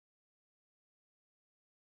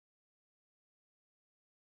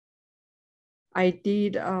I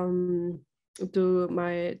did do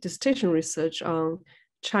my dissertation research on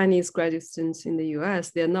Chinese graduate students in the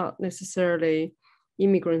US. They're not necessarily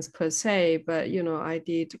immigrants per se, but I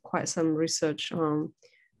did quite some research on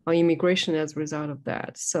immigration as a result of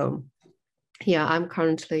that. So yeah, I'm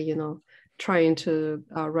currently, trying to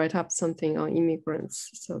write up something on immigrants.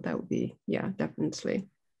 So that would be, yeah, definitely.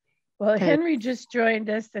 Well, Henry just joined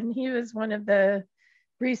us, and he was one of the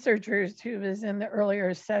researchers who was in the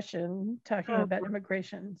earlier session talking about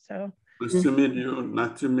immigration. So nice to meet you.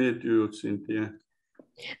 Nice to meet you, Cynthia.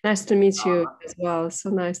 Nice to meet you as well. So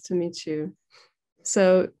nice to meet you.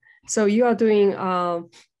 So you are doing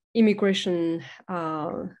immigration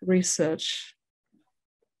research.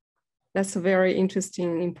 That's a very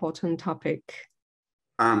interesting, important topic.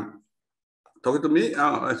 Talking to me?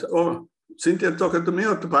 Cynthia talking to me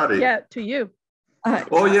or to Patty? Yeah, to you.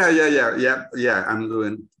 Yeah. I'm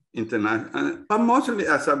doing international, but mostly,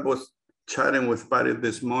 as I was chatting with Patty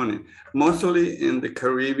this morning, mostly in the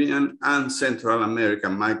Caribbean and Central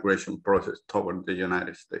American migration process toward the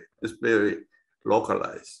United States. It's very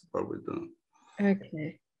localized what we're doing.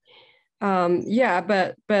 Okay. Yeah,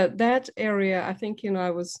 but that area, I think,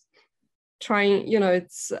 I was trying,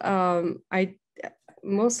 it's I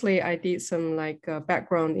did some like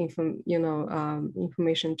background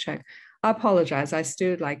information check. I apologize. I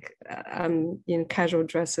still I'm in casual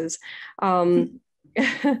dresses. Yeah,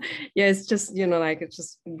 it's just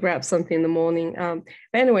just grab something in the morning.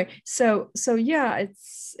 But anyway, so yeah,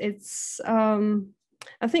 it's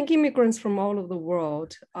I think immigrants from all over the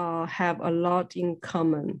world have a lot in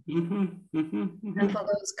common. And for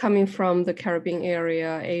those coming from the Caribbean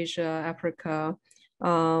area, Asia, Africa,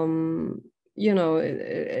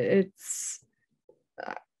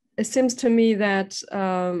 it seems to me that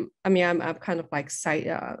I'm kind of like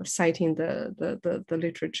citing the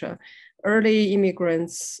literature. Early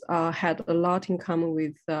immigrants had a lot in common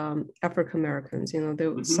with African Americans.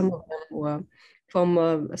 Some of them were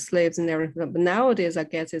former slaves and everything. But nowadays, I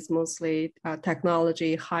guess it's mostly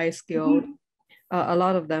technology, high skilled. A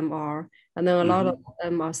lot of them are, and then a lot of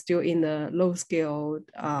them are still in the low skilled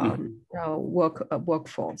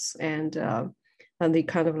workforce, and they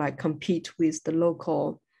kind of like compete with the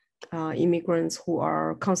local immigrants who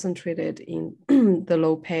are concentrated in the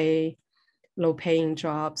low paying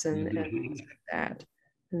jobs and things like that.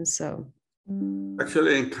 And so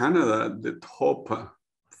actually in Canada, the top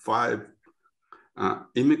 5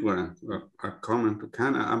 immigrants are coming to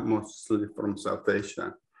Canada are mostly from South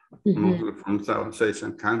Asia, mostly from South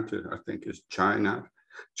Asian countries. I think it's China,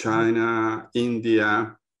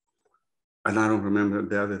 India, and I don't remember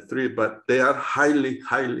the other 3, but they are highly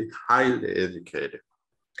educated.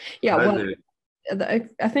 Yeah,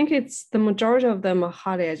 I think it's the majority of them are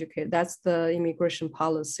highly educated. That's the immigration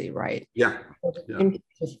policy, right? Yeah. To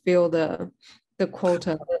fill the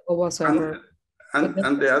quota or whatsoever.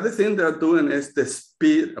 And the other thing they're doing is the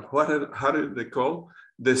speed. How do they call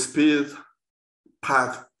the speed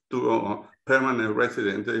path to a permanent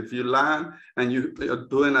resident? If you land and you're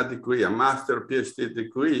doing a degree, a master PhD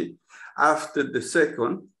degree, after the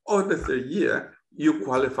 2nd or the 3rd year, you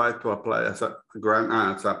qualify to apply as a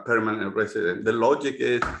permanent resident. The logic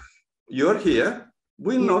is you're here.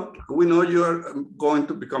 We know you're going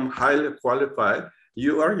to become highly qualified.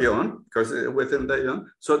 You are young, because within the young,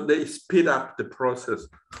 so they speed up the process.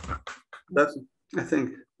 That's, I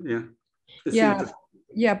think, yeah.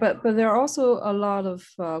 But there are also a lot of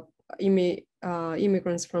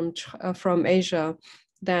immigrants from Asia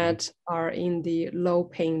that are in the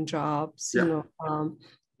low-paying jobs,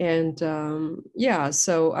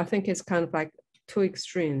 so I think it's kind of like 2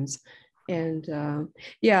 extremes, and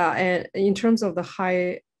and in terms of the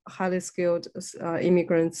highly skilled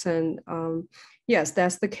immigrants, and yes,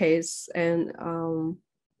 that's the case, and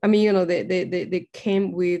they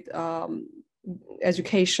came with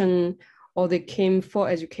education, or they came for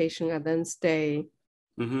education and then stay.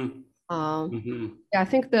 I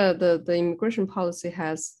think the immigration policy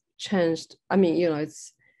has changed.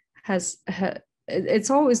 It's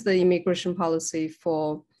always the immigration policy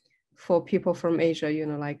for people from Asia.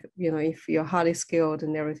 If you're highly skilled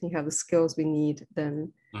and everything, have the skills we need,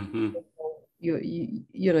 then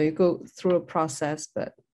you go through a process,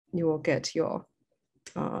 but you will get your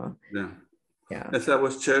As I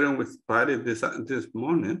was sharing with Patty this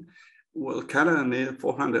morning, well, Canada needs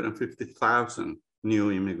 450,000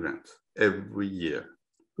 new immigrants every year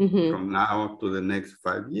from now to the next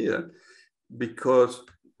 5 years, because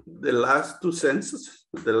the last two censuses,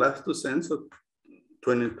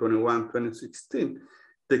 2021, 2016,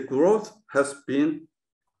 the growth has been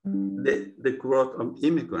the growth of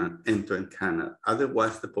immigrants entering Canada.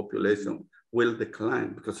 Otherwise, the population will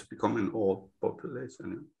decline because it's becoming old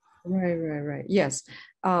population. Right. Yes,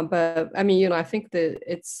 but I mean, you know, I think that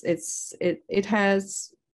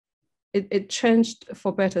it changed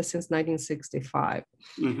for better since 1965.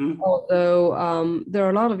 Mm-hmm. Although there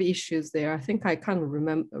are a lot of issues there. I think I kind of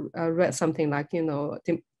remember I read something like, you know,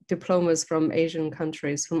 diplomas from Asian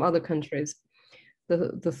countries, from other countries,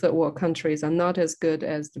 the third world countries, are not as good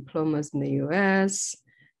as diplomas in the US.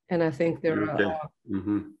 And I think there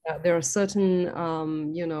are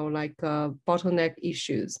certain, you know, like bottleneck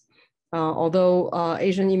issues. Although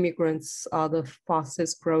Asian immigrants are the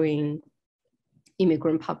fastest growing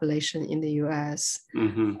immigrant population in the US.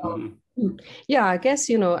 Yeah, I guess,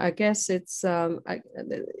 you know, it's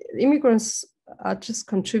immigrants are just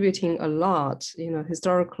contributing a lot, you know,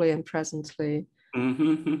 historically and presently.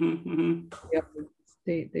 Yeah,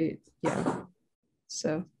 yeah.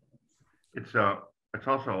 So it's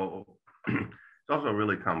also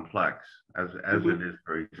really complex as it is,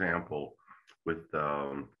 for example, with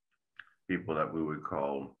people that we would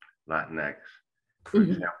call Latinx. For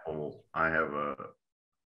example, I have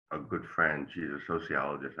a good friend. She's a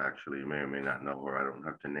sociologist, actually. You may or may not know her. I don't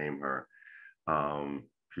have to name her.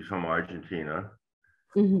 She's from Argentina,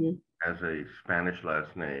 has a Spanish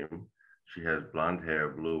last name. She has blonde hair,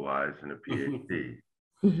 blue eyes, and a PhD.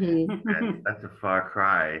 And that's a far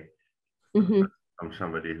cry from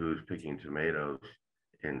somebody who's picking tomatoes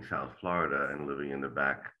in South Florida and living in the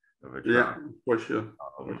back of a truck. Yeah, for sure.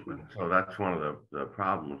 So that's one of the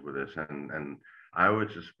problems with this. And I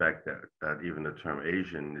would suspect that even the term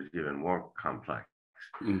Asian is even more complex,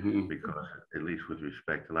 because at least with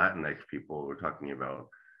respect to Latinx people, we're talking about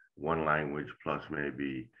one language plus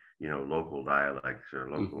maybe, you know, local dialects or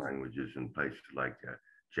local languages in places like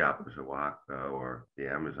Chiapas or Oaxaca or the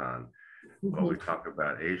Amazon. But we talk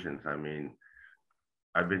about Asians. I mean,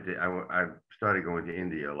 I've started going to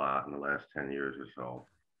India a lot in the last 10 years or so.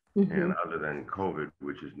 And other than COVID,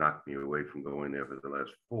 which has knocked me away from going there for the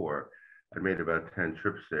last 4, I made about 10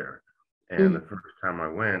 trips there. And the first time I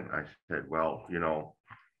went, I said, well, you know,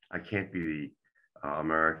 I can't be the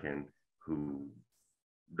American who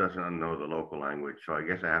doesn't know the local language. So I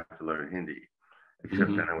guess I have to learn Hindi.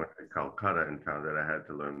 Except then I went to Calcutta and found that I had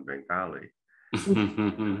to learn Bengali.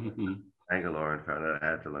 Bangalore and found out I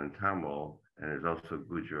had to learn Tamil. And there's also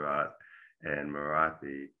Gujarat and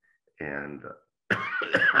Marathi. And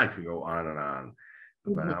I could go on and on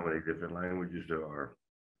about how many different languages there are.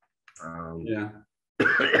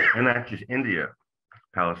 And not just India.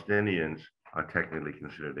 Palestinians are technically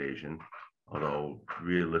considered Asian, although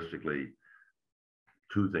realistically,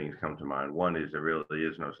 2 things come to mind. One is there really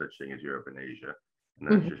is no such thing as Europe and Asia, and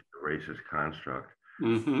that's just a racist construct.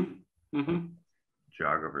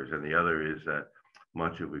 Geographers. And the other is that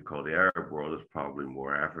much of what we call the Arab world is probably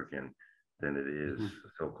more African than it is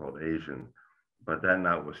so-called Asian. But that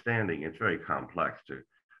notwithstanding, it's very complex to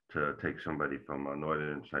take somebody from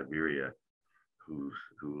northern Siberia who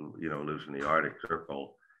you know lives in the Arctic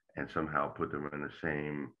Circle and somehow put them in the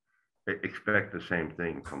same, expect the same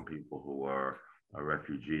thing from people who are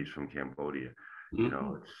refugees from Cambodia. You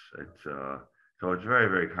know, so it's very,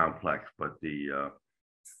 very complex. But the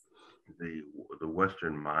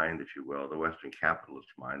Western mind, if you will, the Western capitalist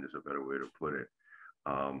mind is a better way to put it.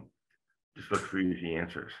 Just look for easy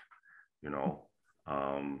answers. You know,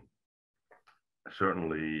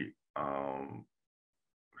 certainly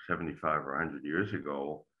 75 or 100 years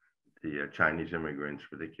ago, the Chinese immigrants,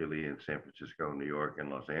 particularly in San Francisco, New York, and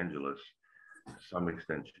Los Angeles, to some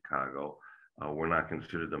extent Chicago, were not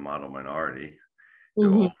considered the model minority.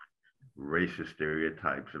 All racist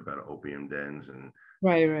stereotypes about opium dens and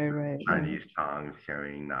Chinese tongs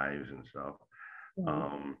carrying knives and stuff.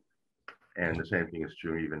 And the same thing is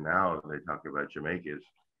true even now. They talk about Jamaicans,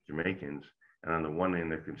 and on the one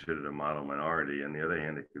hand, they're considered a model minority, and the other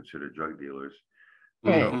hand, they're considered drug dealers.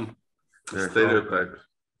 Stereotypes.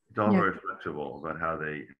 It's all very flexible about how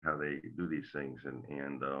they do these things, and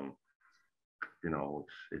you know,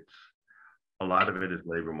 it's a lot of it is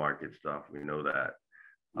labor market stuff. We know that.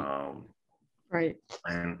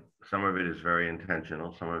 And some of it is very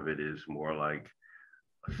intentional. Some of it is more like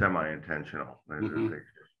semi-intentional. They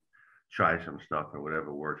try some stuff and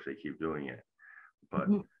whatever works, they keep doing it.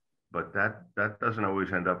 But that doesn't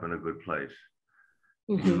always end up in a good place.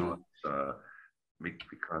 You know,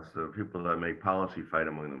 because the people that make policy fight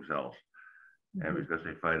among themselves. And because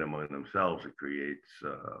they fight among themselves, it creates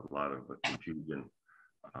a lot of confusion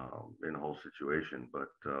in the whole situation. But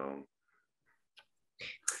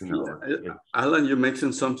you know, Alan, you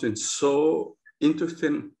mentioned something so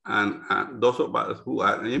interesting, and those of us who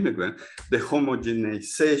are immigrants, the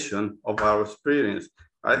homogenization of our experience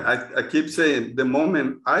I keep saying the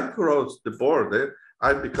moment I cross the border,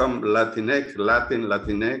 I become Latinx,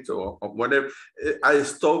 Latinx, or whatever. I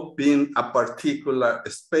stop being a particular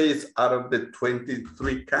space out of the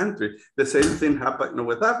 23 countries. The same thing happened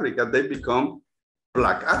with Africa. They become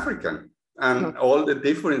Black African. And all the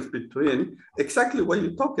difference between exactly what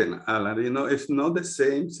you're talking, Alan, you know, it's not the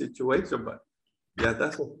same situation, but yeah,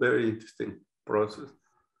 that's a very interesting process.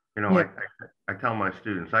 You know, I tell my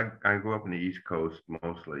students, I grew up in the East Coast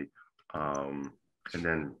mostly, and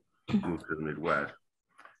then moved to the Midwest.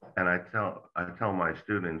 And I tell my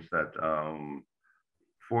students that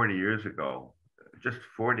 40 years ago, just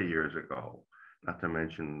 40 years ago, not to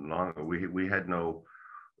mention longer,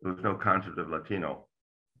 there was no concept of Latino.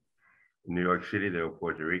 In New York City, there were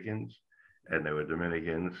Puerto Ricans and there were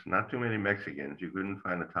Dominicans, not too many Mexicans. You couldn't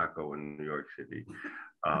find a taco in New York City.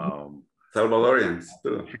 Salvadorians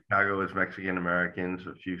too. Chicago is Mexican Americans,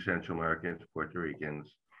 a few Central Americans, Puerto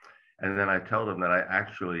Ricans. And then I tell them that I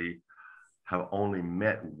actually have only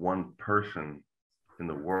met one person in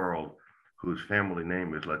the world whose family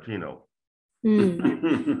name is Latino.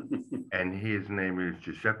 And his name is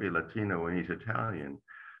Giuseppe Latino, and he's Italian,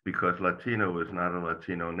 because Latino is not a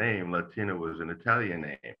Latino name. Latino is an Italian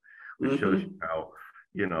name, which shows you how,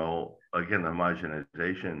 you know, again, the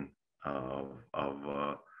homogenization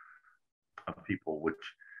of people,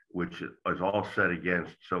 which is all set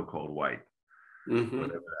against so-called white, whatever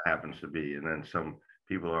that happens to be. And then some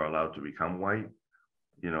people are allowed to become white,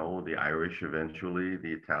 you know, the Irish eventually,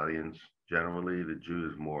 the Italians generally, the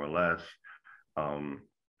Jews more or less,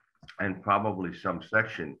 and probably some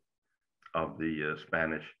section of the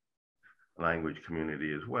Spanish language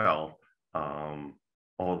community as well.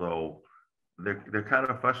 Although they're kind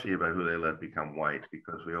of fussy about who they let become white,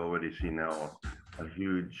 because we already see now a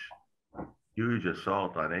huge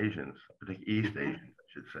assault on Asians, particularly East Asians, I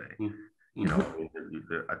should say. You know,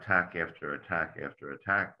 the attack after attack after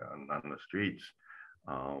attack on the streets,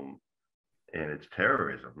 and it's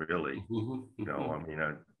terrorism, really. You know, I mean,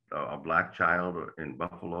 a Black child in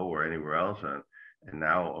Buffalo or anywhere else, and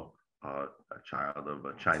now a child of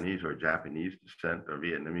a Chinese or Japanese descent or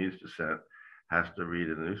Vietnamese descent has to read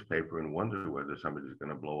a newspaper and wonder whether somebody's going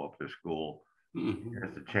to blow up their school.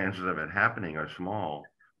 If the chances of it happening are small,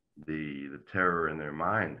 the terror in their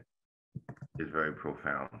mind is very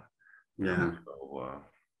profound. Yeah. So,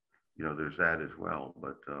 you know, there's that as well.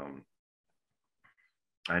 But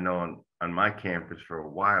I know on my campus for a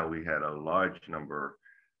while, we had a large number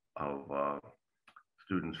of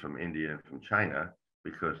students from India and from China,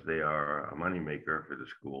 because they are a moneymaker for the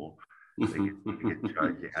school. They get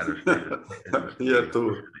charged out of state. Yeah,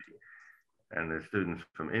 too. And the students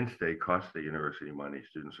from in-state cost the university money.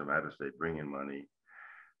 Students from out of state bring in money.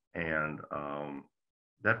 And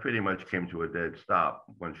that pretty much came to a dead stop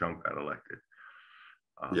when Trump got elected.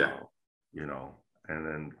 You know, and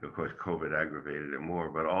then of course COVID aggravated it more,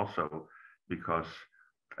 but also because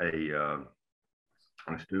a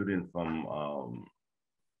student from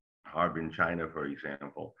Harbin, China, for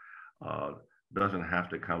example, doesn't have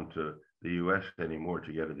to come to the US anymore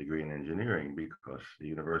to get a degree in engineering, because the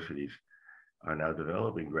universities are now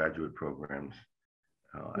developing graduate programs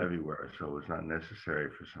everywhere. So it's not necessary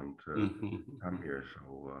for some to come here.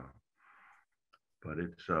 So, but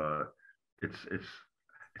it's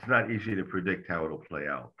not easy to predict how it'll play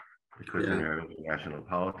out, because then you have international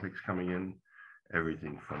politics coming in,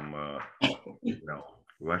 everything from you know,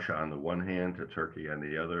 Russia on the one hand to Turkey on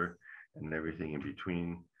the other, and everything in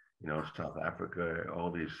between. You know, South Africa,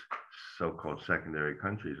 all these so-called secondary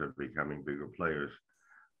countries are becoming bigger players.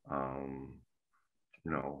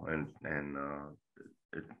 You know,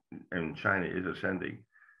 and China is ascending,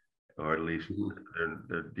 or at least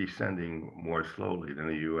they're descending more slowly than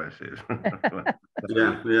the U.S. is.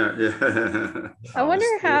 I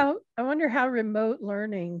wonder how remote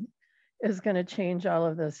learning is going to change all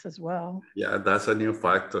of this as well. Yeah, that's a new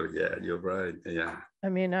factor. Yeah, you're right. Yeah. I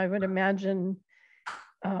mean, I would imagine,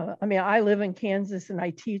 I mean, I live in Kansas and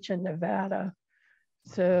I teach in Nevada.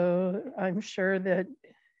 So I'm sure that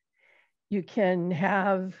you can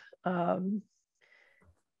have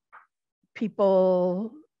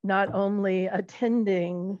people not only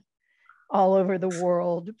attending all over the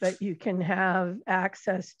world, but you can have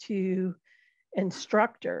access to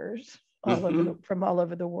instructors from all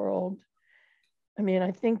over the world. I mean,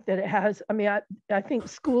 I think that it has, I mean, I think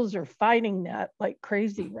schools are fighting that like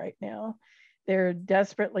crazy right now. They're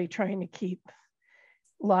desperately trying to keep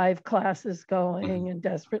live classes going and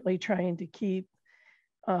desperately trying to keep,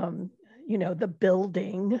 you know, the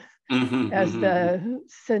building as the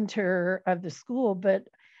center of the school. But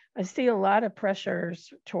I see a lot of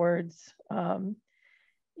pressures towards,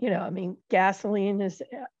 you I mean, gasoline is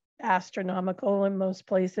astronomical in most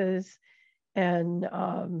places. And,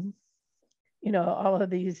 all of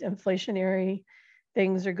these inflationary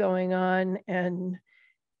things are going on. And,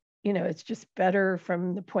 it's just better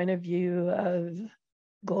from the point of view of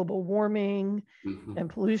global warming and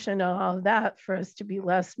pollution and all of that for us to be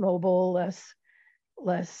less mobile, less,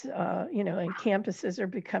 and campuses are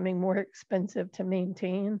becoming more expensive to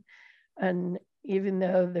maintain. And even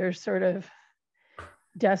though they're sort of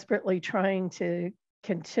desperately trying to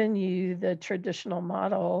continue the traditional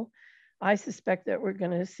model, I suspect that we're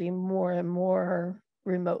going to see more and more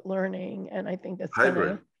remote learning. And I think that's going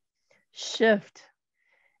to shift.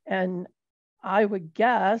 And I would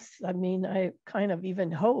guess, I mean, I kind of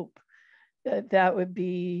even hope that would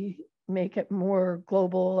make it more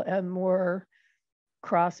global and more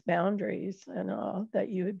cross boundaries, and that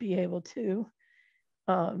you would be able to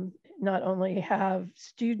not only have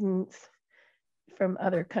students from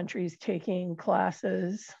other countries taking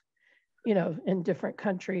classes, in different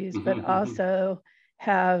countries, but also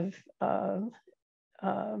have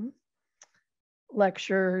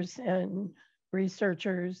lecturers and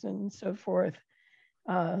researchers and so forth,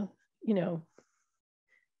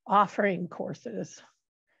 offering courses.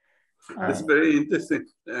 It's very interesting.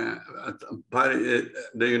 But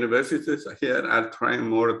the universities here are trying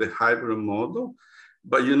more the hybrid model.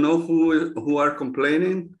 But you know who are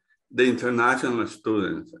complaining? The international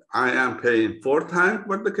students. I am paying 4 times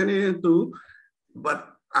what the Canadians do, but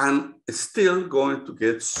I'm still going to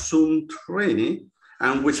get Zoom training,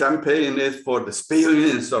 and which I'm paying is for the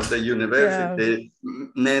experience of the university,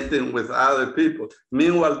 netting with other people.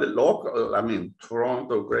 Meanwhile, the local, I mean,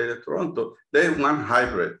 Toronto, Greater Toronto, they want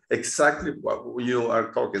hybrid, exactly what you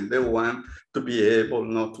are talking. They want to be able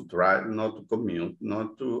not to drive, not to commute,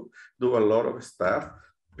 not to do a lot of stuff,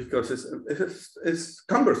 because it's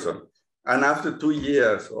cumbersome. And after 2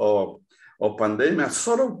 years of pandemic,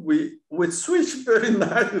 sort of we switched very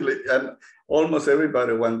nicely, and almost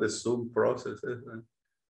everybody wants the Zoom process.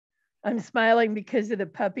 I'm smiling because of the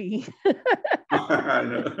puppy. I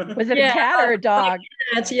know. Was it a cat or a dog?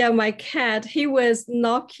 My cat. He was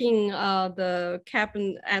knocking the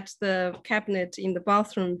cabinet in the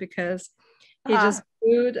bathroom because he just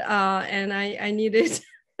moved, and I needed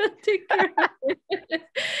to take care of it.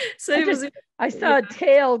 So I saw a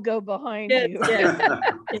tail go behind you.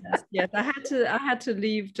 Yes. I had to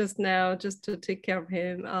leave just now just to take care of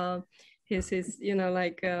him. He's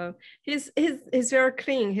very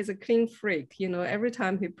clean. He's a clean freak. Every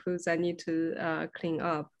time he poops, I need to clean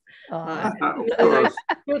up.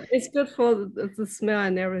 It's good for the smell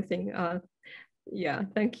and everything. Yeah,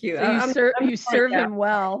 thank you. So you serve him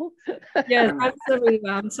well. Yes, I'm serving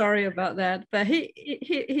well. I'm sorry about that, but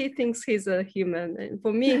he thinks he's a human, and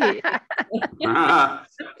for me,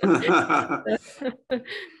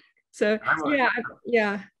 so I'm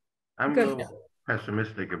a little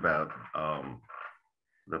pessimistic about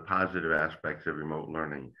the positive aspects of remote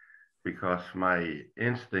learning, because my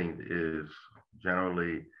instinct is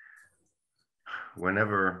generally,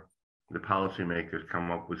 whenever the policymakers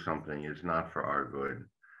come up with something, is not for our good.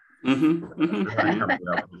 Coming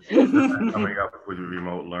up with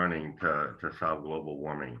remote learning to solve global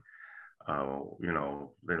warming.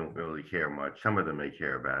 They don't really care much. Some of them may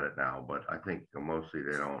care about it now, but I think mostly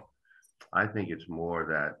they don't. I think it's more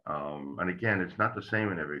that, and again, it's not the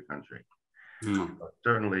same in every country. But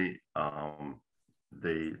certainly,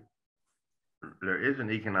 there is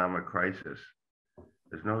an economic crisis.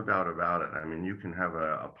 There's no doubt about it. I mean, you can have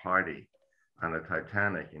a party on the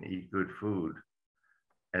Titanic and eat good food,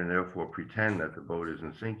 and therefore pretend that the boat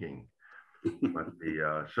isn't sinking. But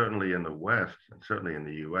certainly in the West, and certainly in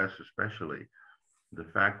the U.S. especially, the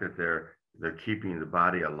fact that they're keeping the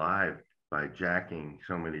body alive by jacking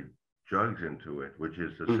so many drugs into it, which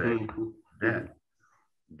is to say,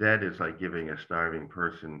 dead is like giving a starving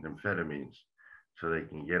person amphetamines so they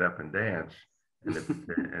can get up and dance, and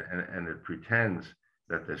it pretends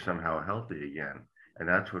that they're somehow healthy again. And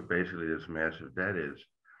that's what basically this massive debt is.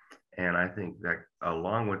 And I think that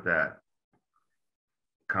along with that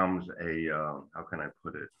comes how can I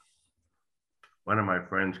put it? One of my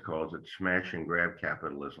friends calls it smash and grab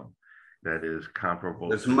capitalism. That is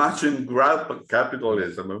comparable. It's smash and grab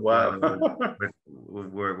capitalism. Wow.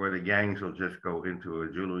 where the gangs will just go into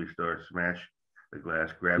a jewelry store, smash the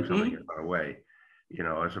glass, grab something and run away,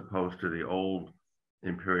 as opposed to the old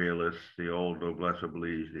imperialists, the old noblesse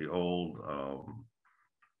oblige, the old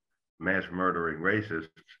mass murdering racists,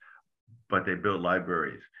 but they built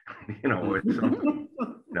libraries, they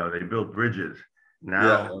built bridges.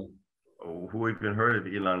 Now, who even heard of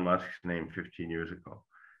Elon Musk's name 15 years ago?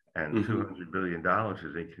 And $200 billion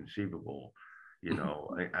is inconceivable. you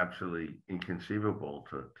know, absolutely inconceivable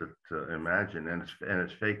to imagine. And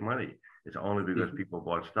it's fake money. It's only because people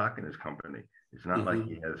bought stock in his company. It's not like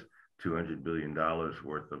he has $200 billion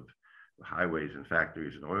worth of highways and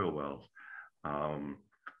factories and oil wells.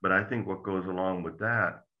 But I think what goes along with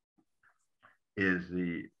that is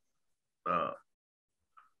the,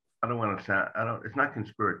 I don't want to sound, it's not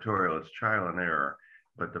conspiratorial, it's trial and error,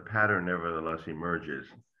 but the pattern nevertheless emerges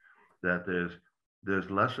that there's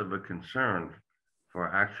less of a concern for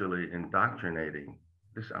actually indoctrinating,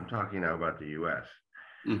 this, I'm talking now about the US,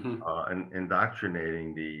 and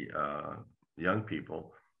indoctrinating the young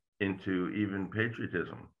people into even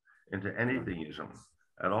patriotism, into anythingism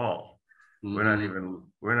at all. We're not even,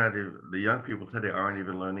 the young people today aren't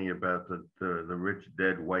even learning about the rich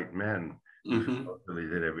dead white men who supposedly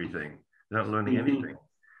did everything. They're not learning anything.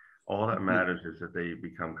 All that matters is that they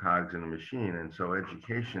become cogs in a machine. And so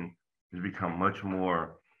education has become much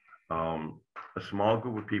more, a small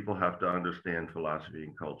group of people have to understand philosophy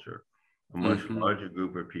and culture. A much larger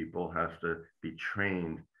group of people have to be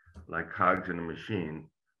trained like cogs in a machine,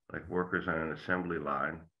 like workers on an assembly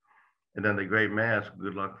line. And then the great mass,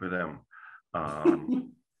 good luck for them.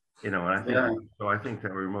 You know, and I think, so I think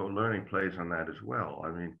that remote learning plays on that as well.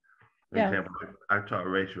 I mean, for example, I've taught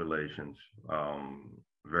race relations,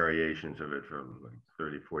 variations of it for like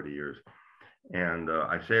 30, 40 years. And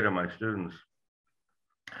I say to my students,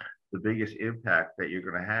 the biggest impact that you're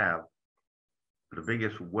going to have, the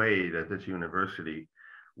biggest way that this university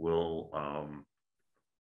will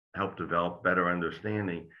help develop better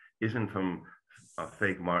understanding isn't from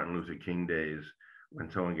fake Martin Luther King days when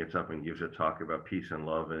someone gets up and gives a talk about peace and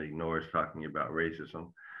love and ignores talking about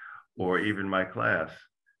racism, or even my class.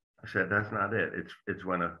 I said, that's not it. It's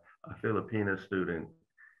when a Filipino student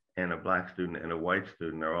and a Black student and a white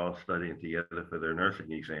student are all studying together for their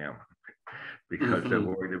nursing exam because they're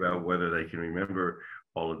worried about whether they can remember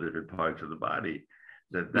all the different parts of the body.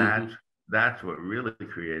 That's what really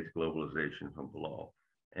creates globalization from below.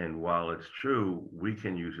 And while it's true, we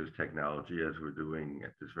can use this technology as we're doing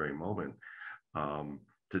at this very moment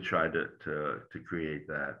to try to create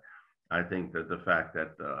that. I think that the fact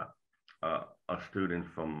that a student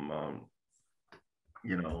from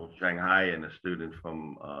you know, Shanghai and a student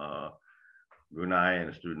from Brunei and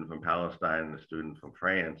a student from Palestine and a student from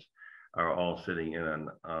France are all sitting in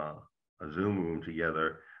a Zoom room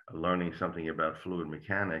together, learning something about fluid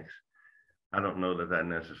mechanics. I don't know that that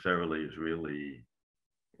necessarily is really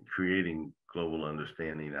creating global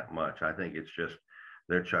understanding that much. I think it's just,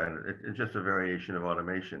 they're trying to, it's just a variation of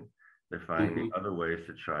automation. They're finding other ways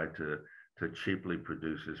to try to cheaply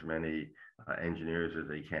produce as many engineers as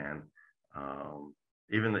they can.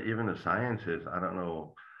 Even the sciences, I don't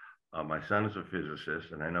know, my son is a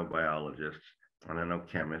physicist and I know biologists and I know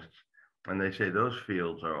chemists, and they say those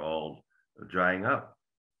fields are all drying up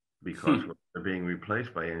because they're being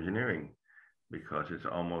replaced by engineering, because it's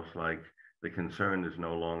almost like the concern is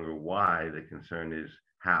no longer why, the concern is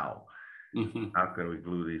how. How can we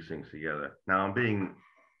glue these things together? Now, I'm being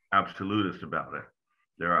absolutist about it.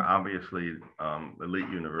 There are obviously elite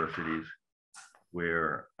universities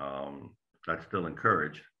where that's still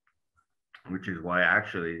encouraged, which is why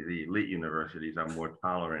actually the elite universities are more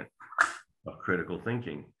tolerant of critical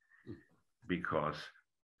thinking, because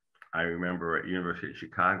I remember at University of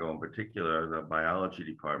Chicago in particular, the biology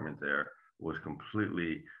department there was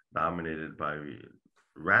completely dominated by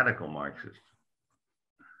radical Marxists.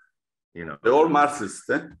 You know, they're all Marxists,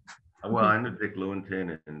 eh? Well, I know Dick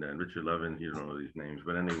Lewontin and Richard Levin, you don't know these names,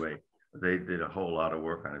 but anyway, they did a whole lot of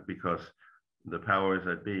work on it because the powers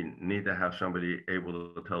that be need to have somebody able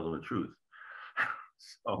to tell them the truth.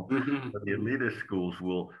 So the elitist schools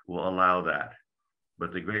will allow that.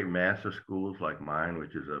 But the great mass of schools like mine,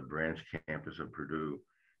 which is a branch campus of Purdue,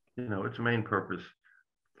 you know, its main purpose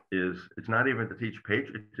is, it's not even to teach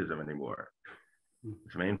patriotism anymore.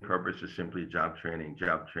 Its main purpose is simply job training,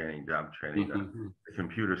 job training, job training. The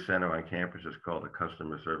computer center on campus is called a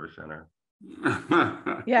customer service center.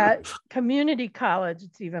 Yeah, community college,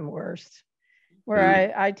 it's even worse.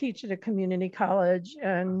 Where I teach at a community college,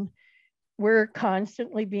 and we're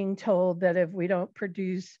constantly being told that if we don't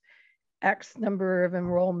produce X number of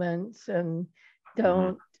enrollments and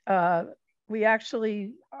don't, we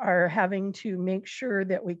actually are having to make sure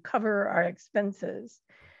that we cover our expenses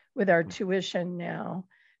with our tuition now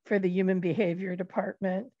for the human behavior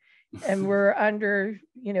department. And we're under,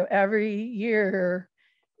 you know, every year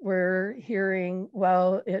we're hearing,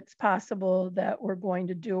 well, it's possible that we're going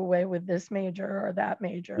to do away with this major or that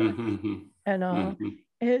major.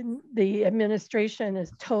 And the administration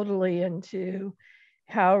is totally into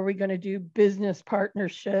how are we going to do business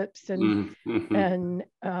partnerships and and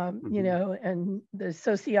you know, and the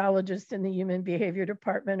sociologists in the human behavior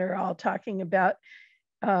department are all talking about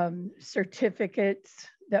certificates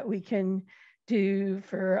that we can do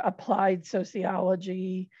for applied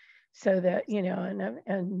sociology, so that, you know,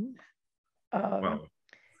 and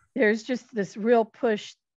there's just this real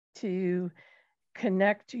push to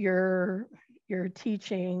connect your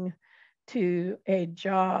teaching to a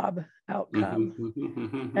job outcome.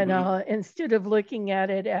 And instead of looking at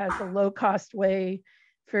it as a low-cost way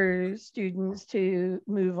for students to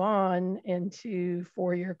move on into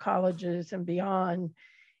four-year colleges and beyond,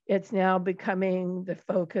 it's now becoming the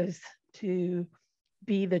focus to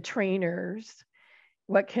be the trainers.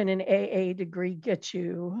 What can an AA degree get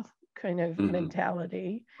you kind of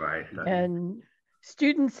mentality. Right. And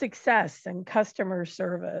student success and customer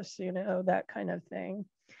service, you know, that kind of thing.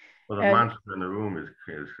 Well, the monster in the room is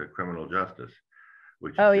criminal justice,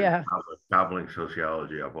 which is gobbling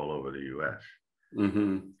sociology up all over the U.S.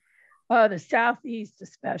 Oh, the Southeast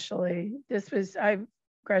especially. I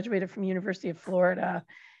graduated from University of Florida,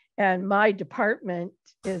 and my department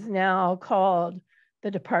is now called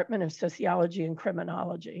the Department of Sociology and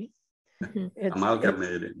Criminology.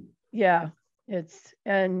 Amalgamated.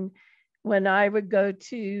 And when I would go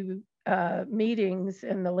to meetings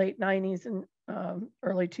in the late 90s and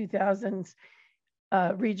early 2000s,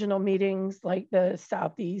 regional meetings like the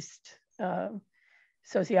Southeast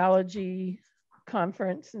Sociology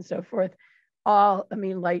Conference and so forth,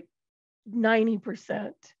 like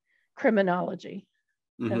 90% criminology,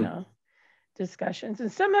 you know, discussions.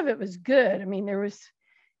 And some of it was good. I mean, there was,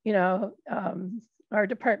 you know, our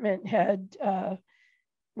department had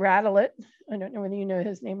Rattlet. I don't know whether you know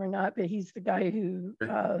his name or not, but he's the guy who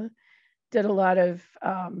did a lot of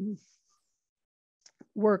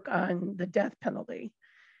work on the death penalty.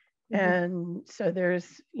 And so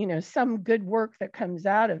there's, you know, some good work that comes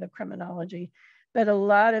out of the criminology, but a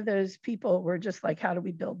lot of those people were just like, how do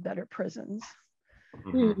we build better prisons?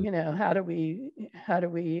 You know, how do we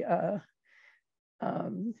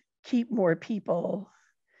keep more people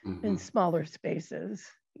in smaller spaces,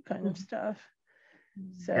 kind of stuff.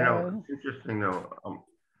 So, you know, it's interesting though,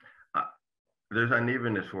 there's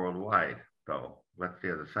unevenness worldwide though. That's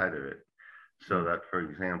the other side of it. So that, for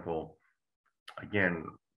example, again,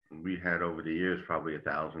 we had over the years probably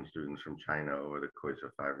 1,000 students from China over the course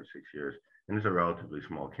of 5 or 6 years, and it's a relatively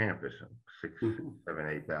small campus, 6, 7,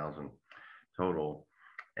 8,000 total.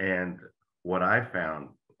 And what I found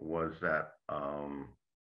was that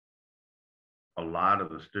a lot of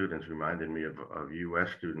the students reminded me of US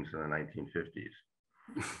students in the 1950s.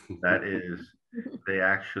 That is, they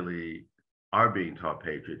actually are being taught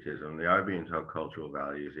patriotism, they are being taught cultural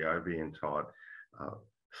values, they are being taught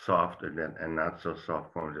soft and not so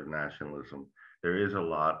soft forms of nationalism. There is a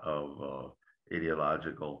lot of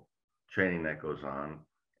ideological training that goes on,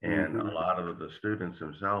 and a lot of the students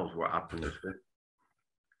themselves were optimistic,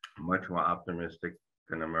 much more optimistic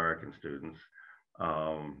than American students,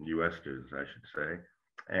 US students, I should say,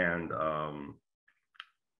 and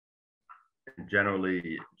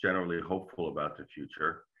generally hopeful about the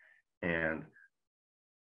future, and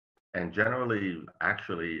generally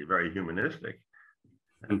actually very humanistic,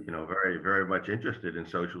 you know, very, very much interested in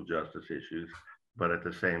social justice issues, but at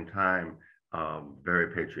the same time, very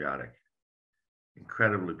patriotic,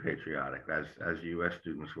 incredibly patriotic, as US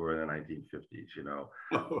students were in the 1950s, you know.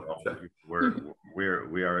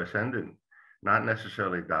 We are ascendant, not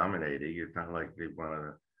necessarily dominating. It's not like they want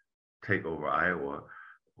to take over Iowa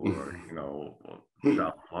or, you know,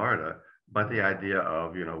 South Florida, but the idea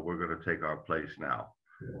of, you know, we're going to take our place now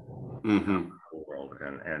in the world,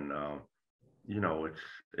 and you know,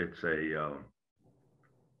 it's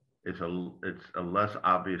a less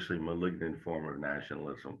obviously malignant form of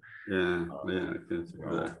nationalism.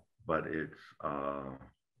 But it's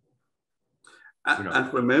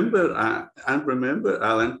and remember,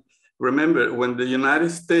 Alan. Remember, when the United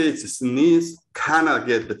States sneezes, Canada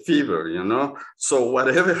get the fever, you know? So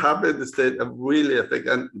whatever happened, the state really affect,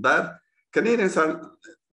 and that Canadians are,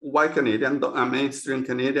 white Canadian, mainstream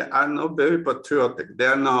Canadian are not very patriotic. They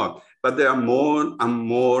are not, but they are more and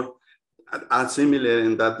more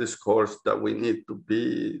assimilating that discourse that we need to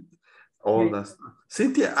be all that stuff.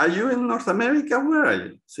 Cynthia, are you in North America? Where are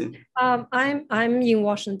you, Cynthia? I'm in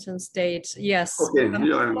Washington State. Yes. Okay,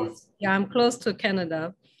 I'm close to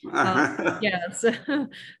Canada. Yes.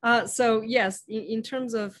 So yes, in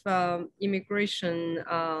terms of immigration,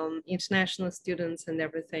 international students and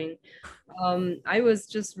everything, I was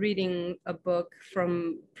just reading a book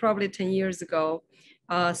from probably 10 years ago,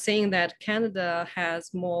 saying that Canada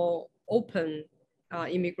has more open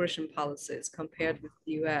immigration policies compared with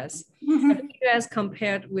the US. But the US,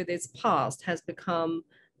 compared with its past, has become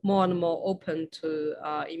more and more open to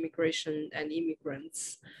immigration and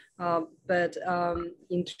immigrants. But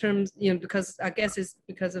in terms, because I guess it's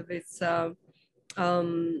because of its,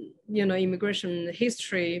 immigration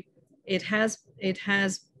history, it has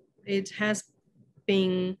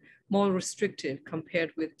been more restricted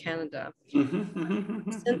compared with Canada. The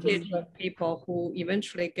percentage of people who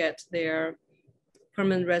eventually get their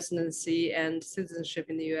permanent residency and citizenship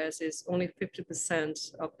in the US is only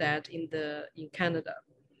 50% of that in Canada.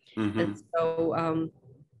 And so,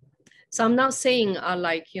 so I'm not saying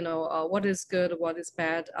what is good, what is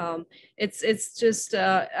bad. It's just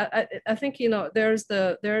I think there's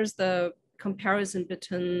the comparison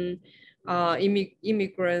between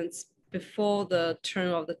immigrants before the turn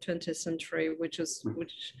of the 20th century, which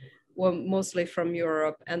were mostly from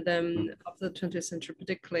Europe, and then after the 20th century,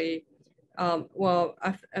 particularly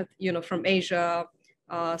from Asia,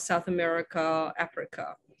 South America,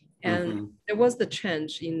 Africa. And there was the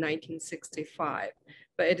change in 1965,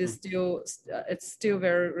 but it is still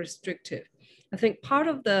very restrictive. I think part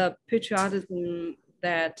of the patriotism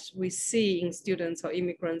that we see in students or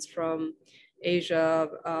immigrants from Asia,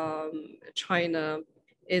 China,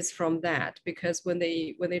 is from that, because when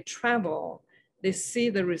they travel, they see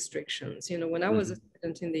the restrictions. When I was a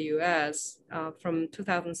student in the US from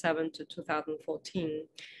 2007 to 2014,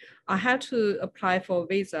 I had to apply for a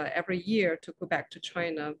visa every year to go back to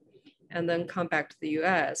China and then come back to the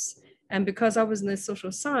US. And because I was in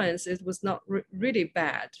social science, it was not really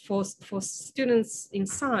bad. For students in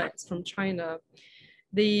science from China,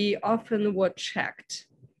 they often were checked.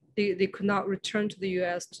 They could not return to the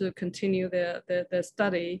US to continue their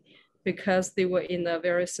study because they were in a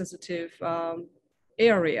very sensitive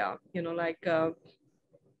area,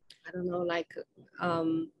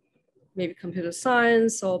 maybe computer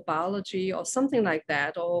science or biology or something like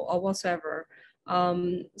that, or whatsoever.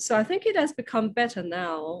 So I think it has become better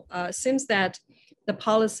now. It seems that the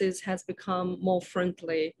policies has become more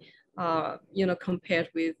friendly, compared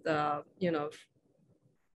with,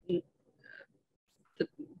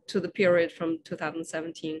 to the period from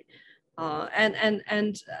 2017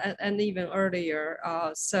 and even earlier.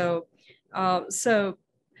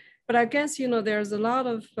 But I guess, there's a lot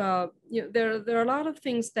of, there are a lot of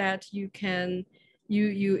things that you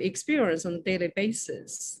experience on a daily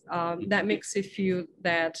basis that makes you feel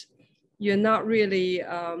that you're not really,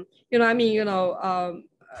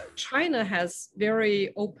 China has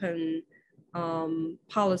very open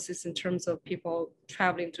policies in terms of people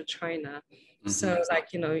traveling to China. So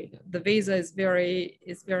the visa is very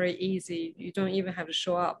easy. You don't even have to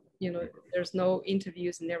show up. There's no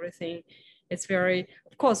interviews and everything. It's very,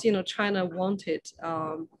 of course, China wanted,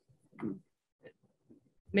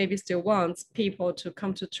 maybe still wants people to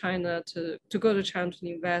come to China, to go to China to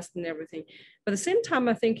invest and everything. But at the same time,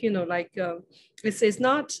 I think, it's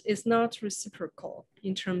not reciprocal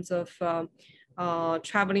in terms of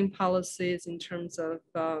traveling policies, in terms of,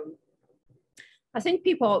 I think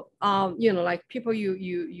people, people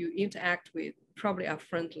you interact with probably are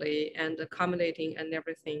friendly and accommodating and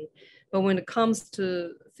everything. But when it comes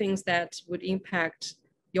to things that would impact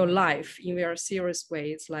your life in very serious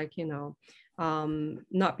ways, like,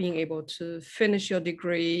 not being able to finish your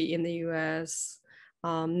degree in the US,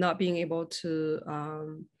 not being able to,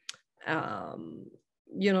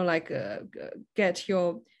 get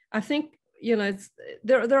your, I think,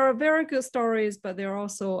 there are very good stories, but there are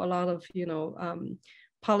also a lot of,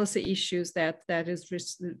 policy issues that is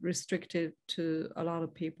restricted to a lot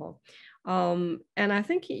of people. And I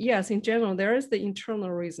think, yes, in general, there is the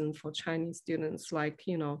internal reason for Chinese students, like,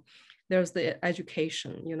 there's the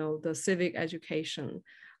education, the civic education.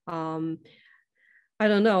 I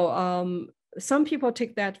don't know. Some people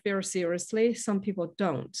take that very seriously. Some people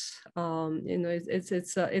don't.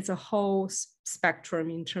 It's a whole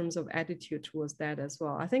spectrum in terms of attitude towards that as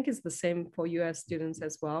well. I think it's the same for US students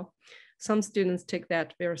as well. Some students take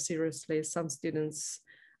that very seriously. Some students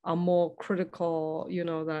are more critical,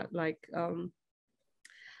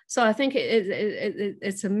 so I think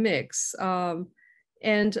it's a mix.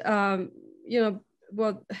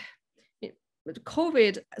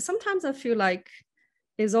 COVID, sometimes I feel like,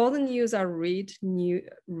 is all the news I read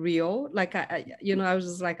real? Like I was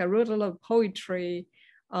just like, I wrote a lot of poetry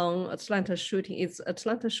on Atlanta shooting. Is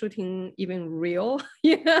Atlanta shooting even real?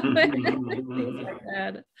 Things like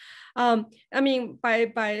that. I mean,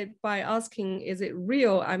 by asking, is it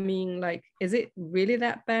real? I mean, like, is it really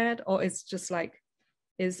that bad, or it's just like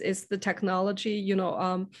is the technology.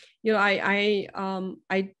 I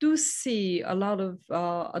do see a lot of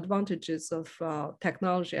advantages of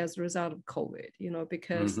technology as a result of COVID,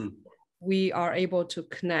 because we are able to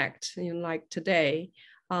connect, like today,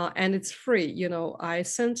 and it's free. I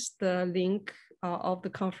sent the link of the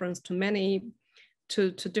conference to many,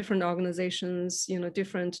 to different organizations,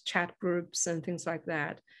 different chat groups and things like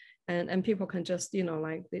that. And people can just,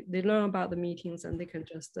 like they learn about the meetings and they can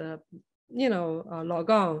just, log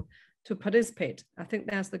on to participate. I think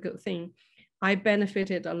that's the good thing. I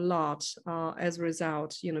benefited a lot as a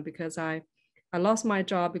result, because I lost my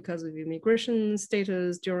job because of immigration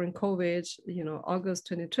status during COVID, August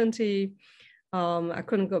 2020. I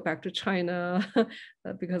couldn't go back to China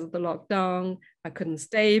because of the lockdown. I couldn't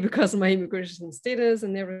stay because of my immigration status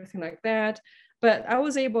and everything like that. But I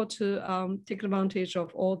was able to take advantage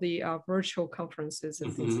of all the virtual conferences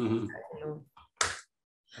and things like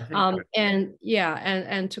that,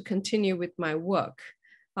 and to continue with my work.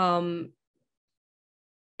 The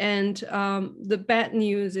bad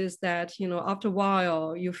news is that, after a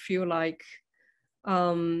while, you feel like,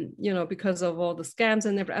 because of all the scams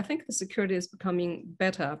and everything, I think the security is becoming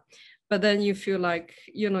better, but then you feel like,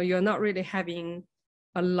 you're not really having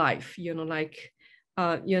a life, like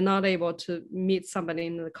you're not able to meet somebody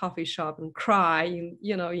in the coffee shop and cry,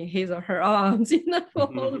 in his or her arms, for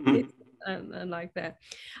all of this and like that,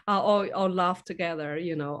 or laugh together,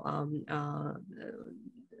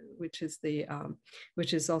 which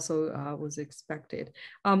is also was expected.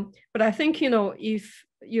 But I think, if,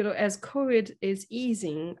 as COVID is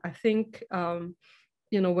easing, I think,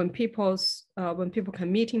 when people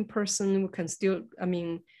can meet in person, we can still,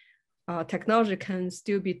 technology can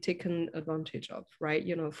still be taken advantage of, right?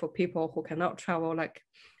 For people who cannot travel, like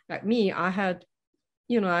me, I had,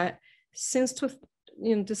 since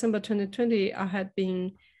December 2020, I had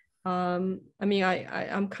been, I'm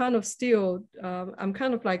kind of still, I'm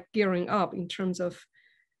kind of like gearing up in terms of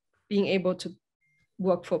being able to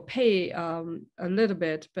work for pay a little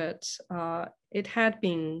bit, but it had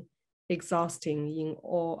been exhausting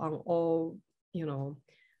on all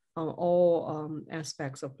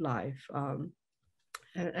aspects of life,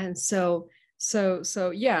 and so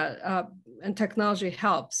yeah, and technology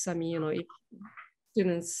helps. If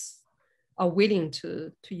students are willing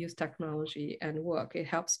to use technology and work, it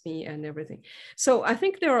helps me and everything. So I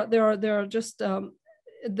think there are just the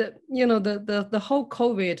whole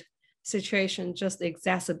COVID situation just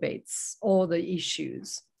exacerbates all the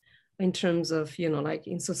issues in terms of, like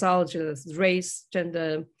in sociology, there's race,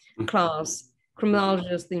 gender, class, criminology,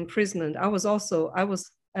 the imprisonment. I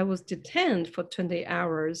was detained for 20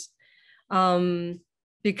 hours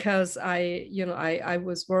because I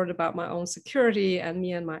was worried about my own security, and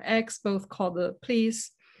me and my ex both called the police,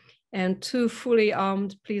 and 2 fully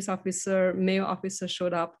armed police officer, male officers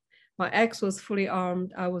showed up. My ex was fully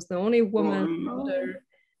armed. I was the only woman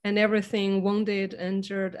and everything, wounded,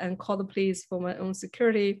 injured, and called the police for my own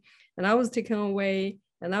security. And I was taken away,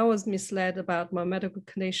 and I was misled about my medical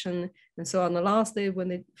condition. And so on the last day, when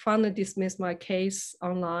they finally dismissed my case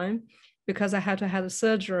online, because I had to have a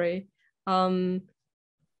surgery, the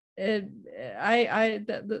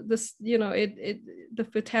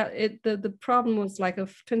problem was like a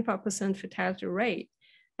 25% fatality rate.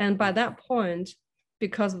 And by that point,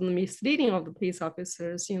 because of the misleading of the police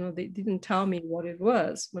officers, they didn't tell me what it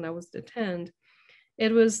was when I was detained.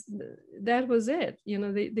 That was it.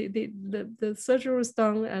 The surgery was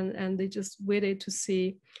done, and they just waited to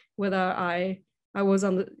see whether I was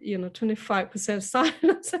on the 25%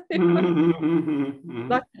 silence.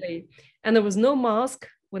 Luckily, and there was no mask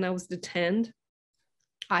when I was detained.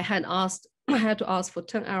 I had to ask for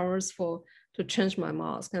 10 hours to change my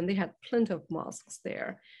mask, and they had plenty of masks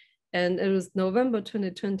there. And it was November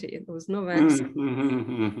 2020. There was no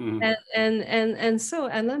vaccine,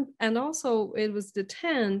 and also it was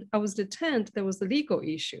detained. I was detained. There was the legal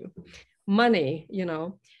issue, money,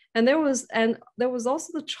 and there was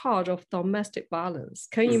also the charge of domestic violence.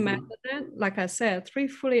 Can you imagine that? Like I said, 3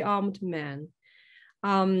 fully armed men.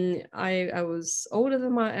 I was older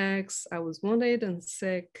than my ex. I was wounded and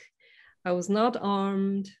sick. I was not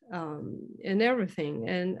armed, and everything.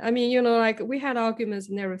 And like we had arguments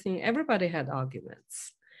and everything. Everybody had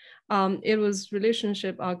arguments. It was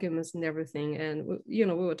relationship arguments and everything. And, we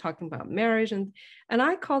were talking about marriage, and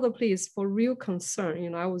I called the police for real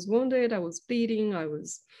concern. I was wounded, I was bleeding. I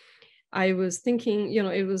was thinking,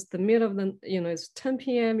 it was the middle of the, it's 10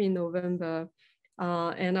 p.m. in November.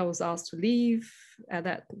 And I was asked to leave at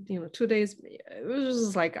that, 2 days. It was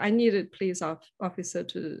just like I needed police officer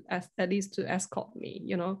to at least to escort me,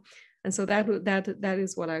 And so that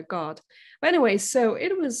is what I got. But anyway, so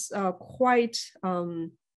it was quite,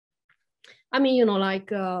 I mean, you know,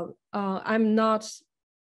 like I'm not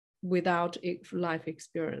without life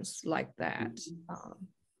experience like that,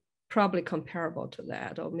 probably comparable to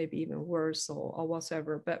that, or maybe even worse, or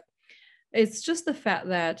whatever. But it's just the fact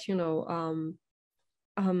that, you know,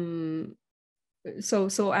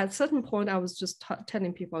 so at a certain point, I was just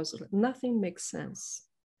telling people, I was like, nothing makes sense.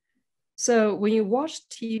 So when you watch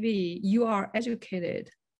TV, you are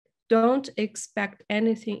educated. Don't expect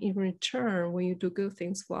anything in return when you do good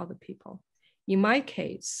things for other people. In my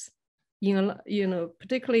case, you know,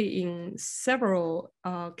 particularly in several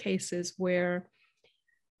cases where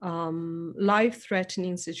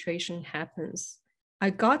life-threatening situation happens,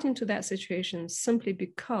 I got into that situation simply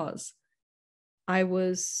because I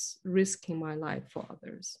was risking my life for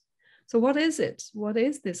others. So what is it? What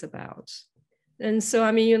is this about? And so,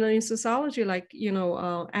 I mean, you know, in sociology, like, you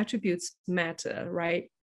know, attributes matter, right?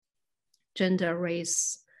 Gender,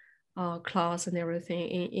 race, class, and everything.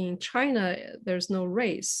 In China, there's no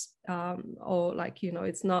race, or like, you know,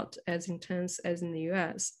 it's not as intense as in the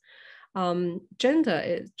US.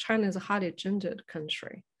 China is a highly gendered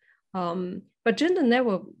country. But gender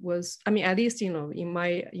never was, I mean, at least, you know, in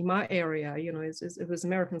my area, you know, it was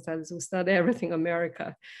American studies, we study everything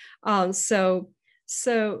America. So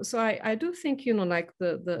I do think, you know, like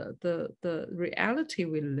the reality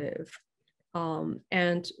we live,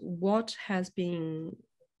 and what has been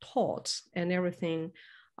taught and everything.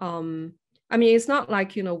 I mean, it's not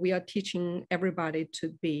like, you know, we are teaching everybody to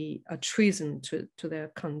be a treason to their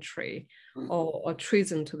country, or a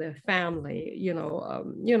treason to their family, you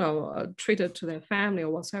know, treated to their family or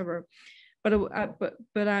whatever.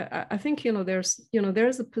 But I think, you know,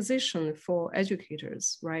 there's a position for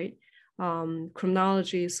educators, right?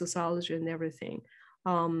 Criminology, sociology, and everything.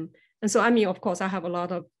 And so, I mean, of course, I have a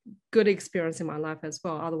lot of good experience in my life as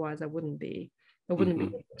well. Otherwise, I wouldn't be able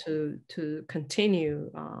to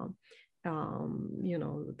continue, you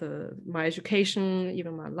know, my education,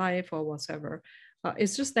 even my life or whatever.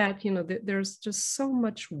 It's just that, you know, there's just so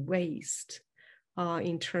much waste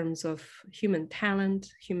in terms of human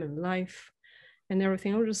talent, human life, and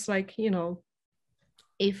everything. I'm just like, you know,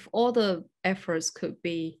 if all the efforts could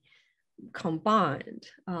be combined,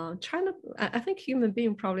 China, I think human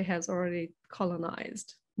being probably has already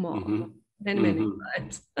colonized more many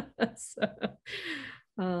times.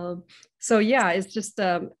 So yeah, it's just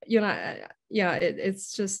you know, yeah,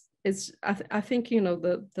 I think, you know,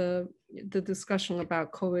 the discussion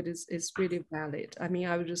about COVID is really valid. I mean,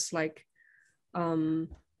 I was just like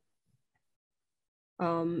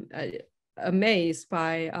amazed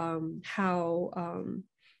by how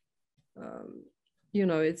you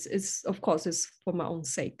know, it's of course it's for my own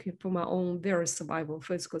sake, for my own very survival,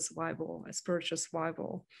 physical survival, spiritual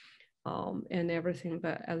survival, and everything.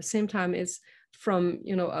 But at the same time, it's from,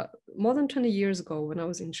 you know, more than 20 years ago when I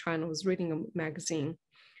was in China, I was reading a magazine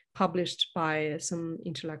published by some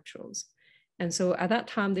intellectuals. And so at that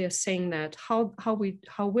time, they are saying that how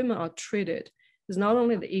women are treated is not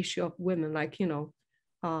only the issue of women, like, you know,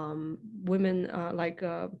 women like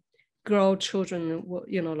girl children,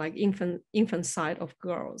 you know, like infant side of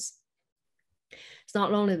girls. It's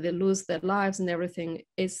not only they lose their lives and everything,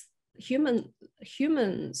 it's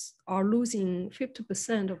humans are losing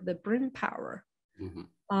 50% of their brain power.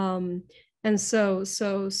 And so it's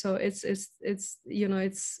you know,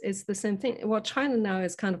 it's the same thing. Well, China now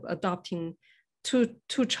is kind of adopting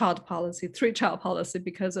two-child policy, three-child policy,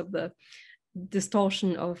 because of the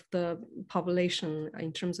distortion of the population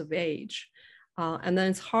in terms of age. And then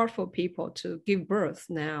it's hard for people to give birth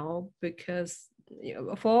now because, you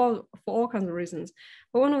know, for all kinds of reasons.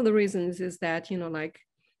 But one of the reasons is that, you know, like,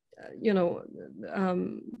 you know,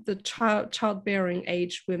 the childbearing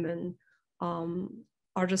age women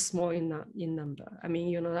are just small in number. I mean,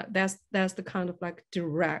 you know, that's the kind of like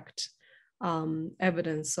direct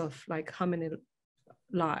evidence of like how many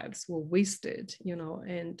lives were wasted, you know,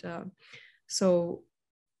 and so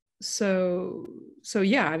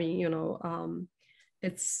yeah, I mean, you know,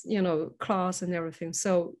 it's, you know, class and everything.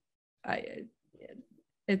 So I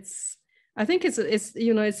think it's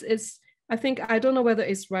you know, it's I think, I don't know whether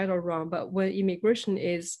it's right or wrong, but when immigration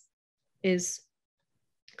is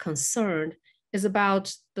concerned, is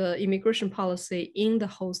about the immigration policy in the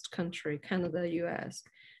host country, Canada, US.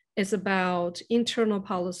 It's about internal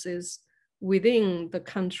policies within the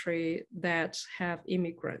country that have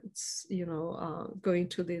immigrants, you know, going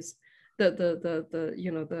to this,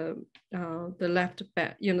 you know, the left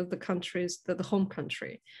back, you know, the countries, the home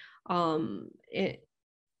country.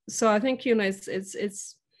 So I think, you know,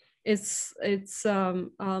 it's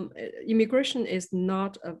immigration is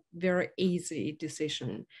not a very easy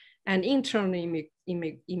decision, and internal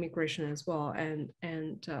immigration as well.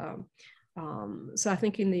 So I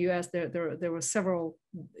think in the U.S. there were several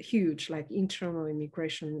huge like internal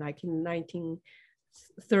immigration, like in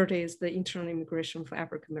 1930s, the internal immigration for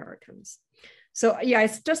African Americans. So yeah,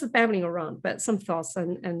 it's just babbling around, but some thoughts,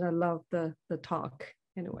 and I love the talk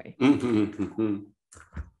anyway.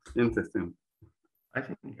 Interesting. I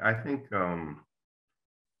think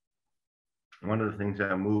one of the things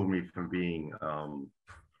that moved me from being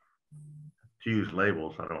to use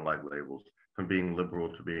labels, I don't like labels, from being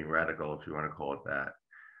liberal to being radical, if you want to call it that,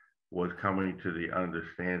 was coming to the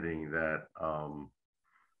understanding that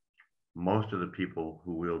most of the people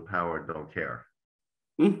who wield power don't care.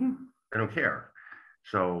 Mm-hmm. They don't care.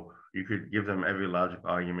 So you could give them every logical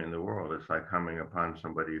argument in the world. It's like coming upon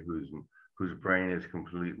somebody whose brain is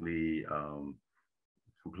completely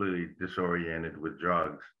disoriented with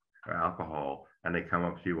drugs or alcohol, and they come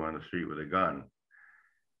up to you on the street with a gun,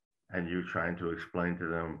 and you're trying to explain to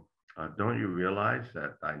them, don't you realize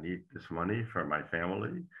that I need this money for my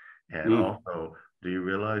family? And also, do you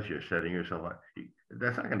realize you're setting yourself up?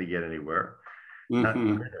 That's not going to get anywhere.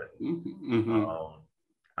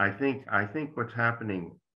 I think what's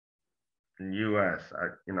happening in the U.S.,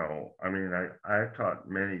 I've taught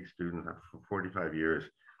many students for 45 years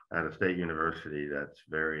at a state university that's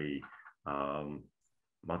very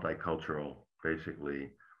multicultural,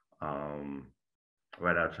 basically,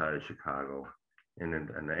 right outside of Chicago, in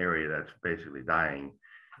an area that's basically dying.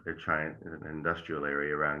 They're trying, an industrial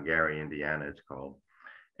area around Gary, Indiana, it's called.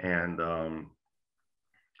 And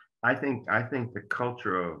I think the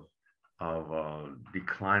culture of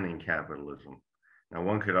declining capitalism. Now,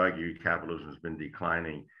 one could argue capitalism has been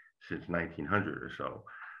declining since 1900 or so,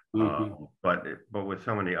 but with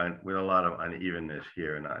with a lot of unevenness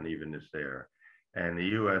here and unevenness there. And the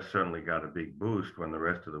U.S. certainly got a big boost when the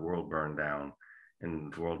rest of the world burned down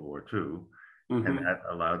in World War II. And that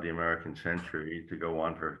allowed the American century to go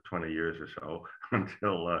on for 20 years or so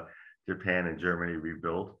until Japan and Germany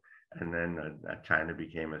rebuilt, and then China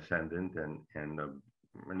became ascendant, and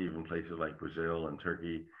even places like Brazil and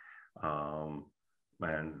Turkey,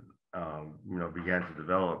 began to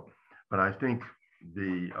develop. But I think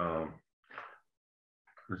there's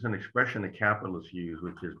an expression that capitalists use,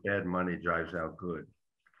 which is bad money drives out good.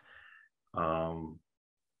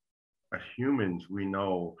 As humans, we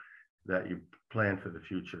know that you plan for the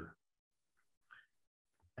future.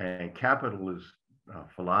 And capitalist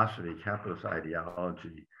philosophy, capitalist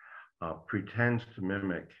ideology pretends to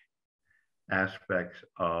mimic aspects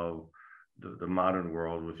of the modern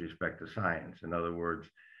world with respect to science. In other words,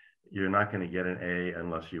 you're not going to get an A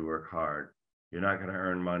unless you work hard. You're not going to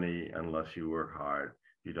earn money unless you work hard.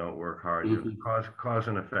 You don't work hard, you cause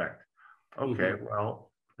and effect. Okay, well,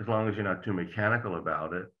 as long as you're not too mechanical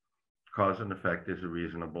about it, cause and effect is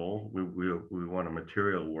reasonable. We want a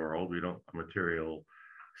material world. We don't a material,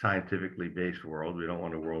 scientifically based world. We don't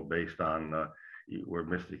want a world based on where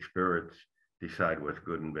mystic spirits decide what's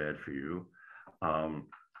good and bad for you.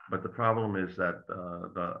 But the problem is that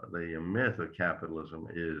the myth of capitalism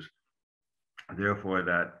is therefore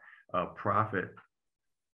that profit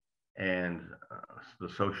and the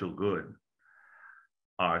social good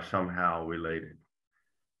are somehow related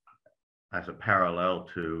as a parallel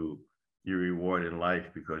to your reward in life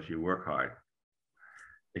because you work hard,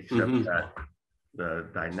 except that the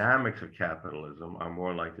dynamics of capitalism are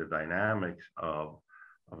more like the dynamics of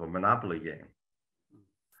a monopoly game,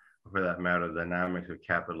 for that matter, the dynamics of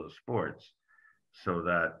capitalist sports, so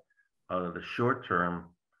that the short term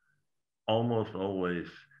almost always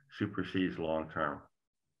supersedes long term.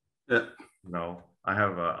 Yeah. You know, I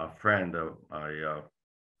have a friend, a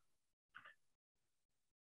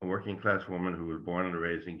working class woman who was born and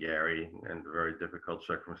raised in Gary in very difficult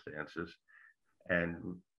circumstances.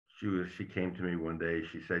 And she came to me one day,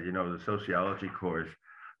 she said, you know, the sociology course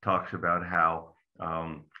talks about how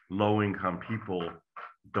low-income people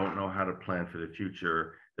don't know how to plan for the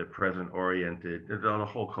future, they're present-oriented, there's a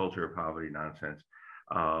whole culture of poverty nonsense.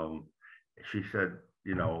 She said,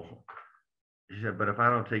 you know, but if I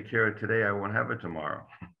don't take care of today, I won't have it tomorrow.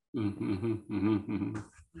 You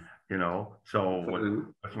know, so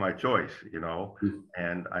what's my choice, you know?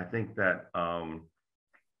 And I think that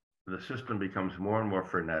the system becomes more and more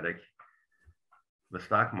frenetic. The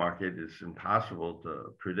stock market is impossible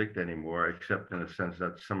to predict anymore, except in a sense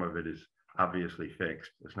that some of it is obviously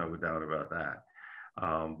fixed. There's no doubt about that.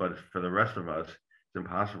 But for the rest of us, it's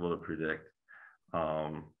impossible to predict.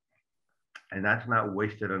 And that's not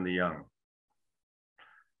wasted on the young.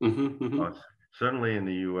 Certainly in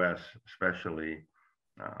the US, especially,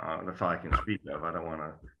 That's all I can speak of. I don't want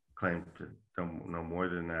to claim to know more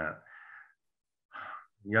than that.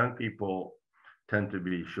 Young people tend to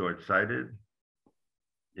be short-sighted,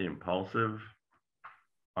 impulsive,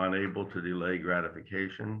 unable to delay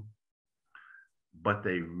gratification, but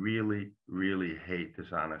they really, really hate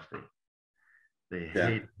dishonesty. They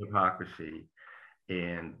hate hypocrisy,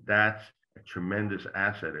 and that's a tremendous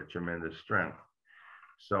asset, a tremendous strength.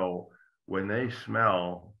 So when they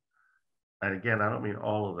smell, and again, I don't mean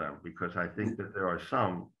all of them, because I think that there are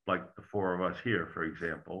some, like the four of us here, for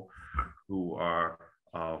example, who are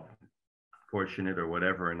fortunate or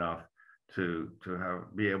whatever enough to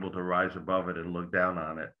be able to rise above it and look down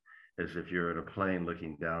on it as if you're in a plane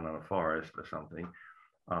looking down on a forest or something.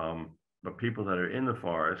 But people that are in the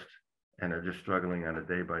forest and are just struggling on a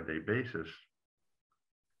day-by-day basis,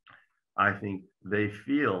 I think they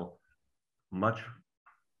feel much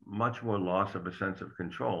more loss of a sense of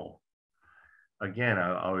control. Again,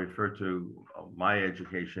 I'll refer to my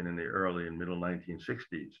education in the early and middle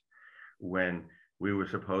 1960s, when we were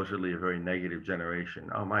supposedly a very negative generation.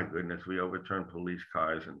 Oh my goodness, we overturned police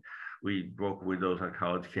cars and we broke windows on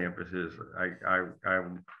college campuses. I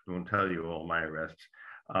won't tell you all my arrests.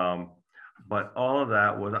 But all of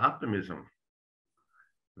that was optimism.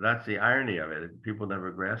 That's the irony of it. People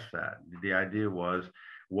never grasp that. The idea was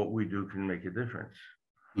what we do can make a difference.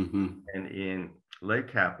 Mm-hmm. And in late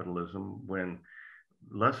capitalism, when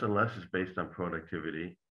less and less is based on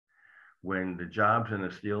productivity, when the jobs in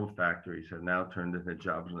the steel factories have now turned into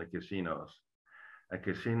jobs in the casinos, and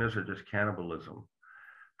casinos are just cannibalism.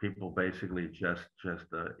 People basically just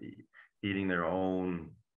eating their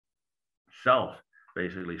own self,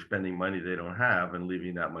 basically spending money they don't have and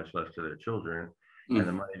leaving that much less to their children. Mm. And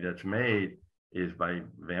the money that's made is by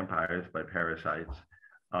vampires, by parasites.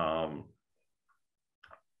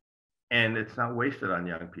 And it's not wasted on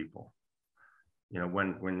young people. You know,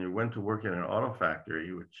 when you went to work in an auto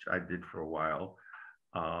factory, which I did for a while,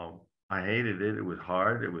 I hated it. It was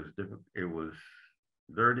hard. It was difficult. It was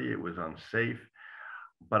dirty. It was unsafe.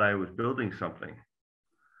 But I was building something.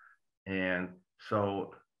 And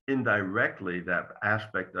so indirectly, that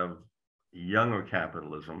aspect of younger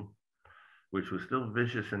capitalism, which was still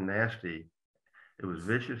vicious and nasty, it was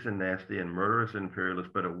vicious and nasty and murderous and imperialist,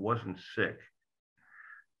 but it wasn't sick.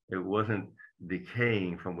 It wasn't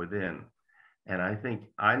decaying from within. And I think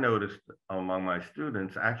I noticed among my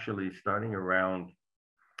students, actually starting around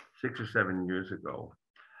 6 or 7 years ago,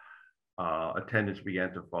 attendance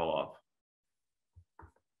began to fall off.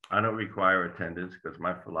 I don't require attendance because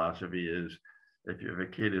my philosophy is if a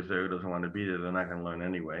kid is there who doesn't want to be there, they're not going to learn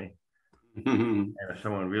anyway. And if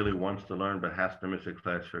someone really wants to learn but has to miss a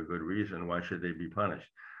class for a good reason, why should they be punished?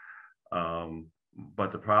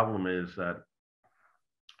 But the problem is that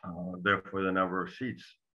therefore the number of seats.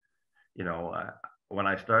 You know, when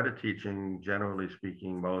I started teaching, generally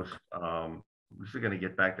speaking, most, this is going to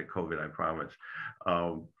get back to COVID, I promise.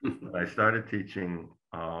 When I started teaching,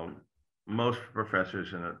 most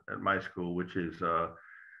professors at my school, which is a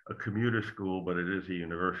commuter school, but it is a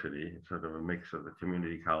university, it's sort of a mix of a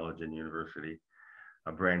community college and university,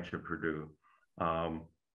 a branch of Purdue.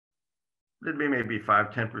 There'd be maybe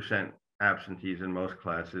 5-10% absentees in most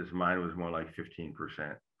classes. Mine was more like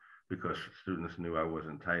 15%. Because students knew I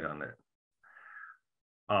wasn't tight on it.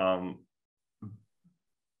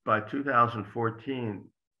 By 2014,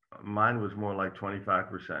 mine was more like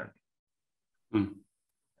 25%. Mm.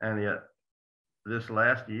 And yet, this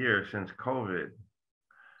last year since COVID,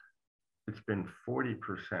 it's been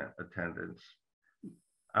 40% attendance.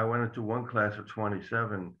 I went into one class of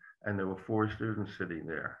 27 and there were 4 students sitting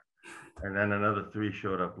there. And then another 3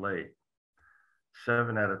 showed up late.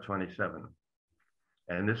 7 out of 27.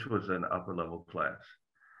 And this was an upper level class.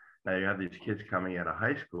 Now you have these kids coming out of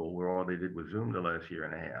high school where all they did was Zoom the last year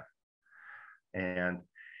and a half. And,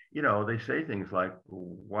 you know, they say things like,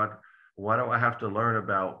 why do I have to learn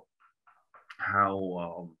about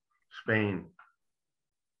how Spain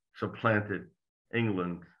supplanted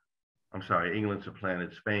England? I'm sorry, England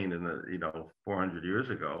supplanted Spain in the, 400 years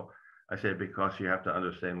ago. I say because you have to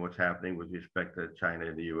understand what's happening with respect to China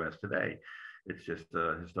and the US today. It's just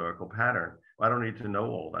a historical pattern. I don't need to know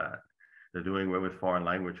all that. They're doing away with foreign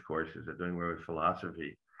language courses. They're doing away with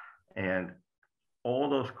philosophy. And all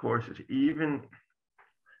those courses, even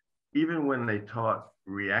when they taught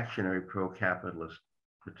reactionary pro-capitalist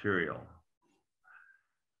material,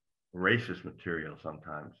 racist material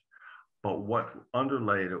sometimes, but what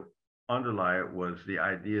underlay it was the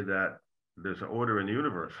idea that there's an order in the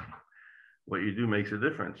universe. What you do makes a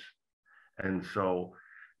difference. And so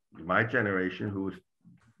my generation, who was,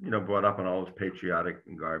 brought up on all this patriotic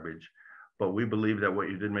and garbage, but we believe that what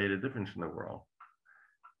you did made a difference in the world.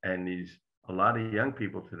 And a lot of young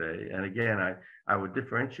people today, and again, I would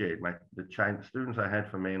differentiate the students I had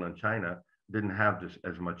from mainland China didn't have this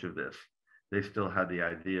as much of this. They still had the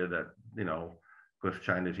idea that, because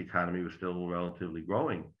China's economy was still relatively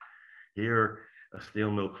growing. Here, a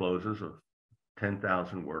steel mill closes of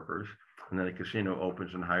 10,000 workers, and then a casino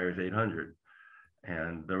opens and hires 800.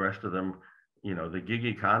 And the rest of them, the gig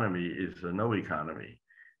economy is a no economy.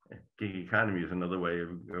 Gig economy is another way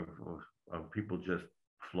of people just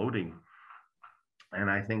floating. And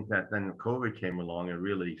I think that then COVID came along and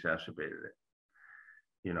really exacerbated it.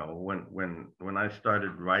 When I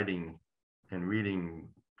started writing and reading,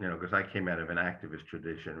 because I came out of an activist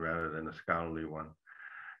tradition rather than a scholarly one.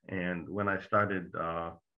 And when I started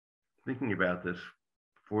thinking about this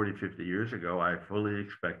 40, 50 years ago, I fully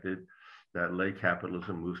expected that lay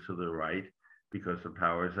capitalism moves to the right because the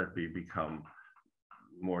powers that be become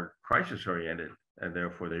more crisis oriented, and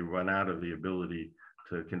therefore they run out of the ability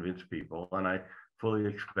to convince people. And I fully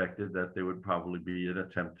expected that there would probably be an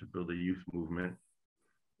attempt to build a youth movement,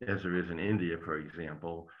 as there is in India, for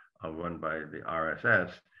example, run by the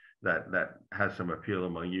RSS, that has some appeal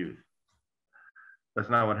among youth. That's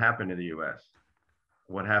not what happened in the US.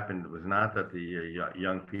 What happened was not that the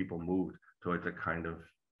young people moved towards a kind of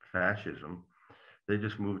fascism. They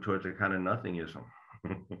just moved towards a kind of nothingism.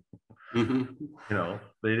 They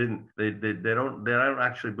don't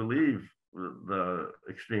actually believe the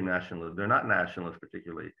extreme nationalists. They're not nationalists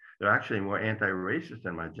particularly. They're actually more anti-racist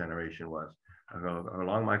than my generation was.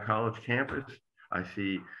 Along my college campus, I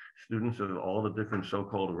see students of all the different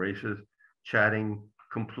so-called races chatting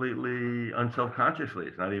completely unselfconsciously.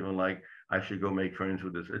 It's not even like I should go make friends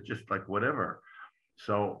with this. It's just like whatever.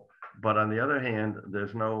 So, but on the other hand,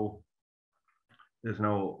 there's no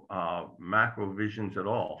macro visions at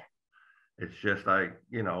all. It's just like,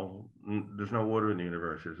 there's no order in the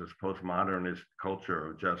universe. It's this postmodernist culture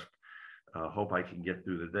of just hope I can get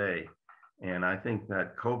through the day. And I think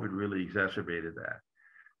that COVID really exacerbated that,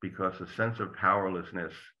 because the sense of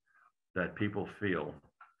powerlessness that people feel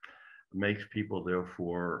makes people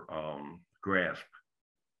therefore grasp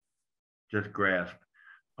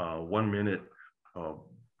 1 minute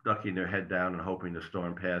ducking their head down and hoping the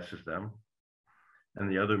storm passes them, and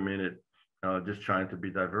the other minute just trying to be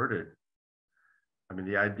diverted. I mean,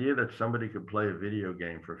 the idea that somebody could play a video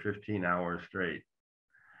game for 15 hours straight,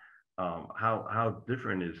 how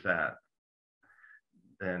different is that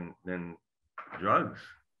than drugs?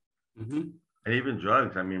 Mm-hmm. And even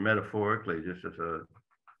drugs, I mean, metaphorically, just as a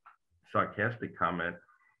sarcastic comment,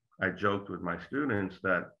 I joked with my students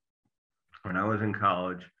that when I was in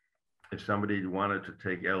college, if somebody wanted to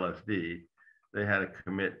take LSD, they had to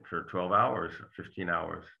commit for 12 hours, 15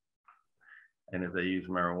 hours. And if they used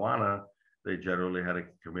marijuana, they generally had to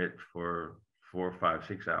commit for 4, 5,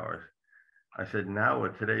 6 hours. I said, now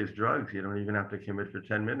with today's drugs, you don't even have to commit for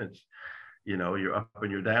 10 minutes. You're up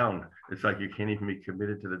and you're down. It's like you can't even be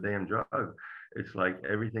committed to the damn drug. It's like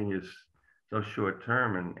everything is so short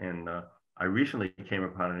term. And I recently came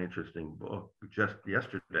upon an interesting book just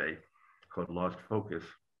yesterday called Lost Focus,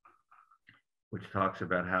 which talks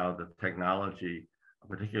about how the technology,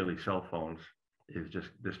 particularly cell phones, is just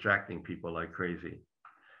distracting people like crazy.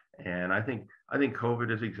 And I think COVID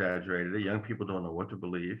is exaggerated. The young people don't know what to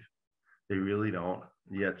believe. They really don't.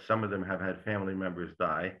 Yet some of them have had family members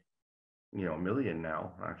die, 1 million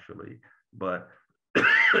now, actually. But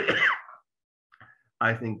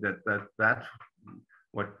I think that's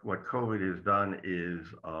what COVID has done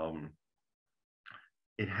is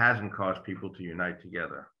it hasn't caused people to unite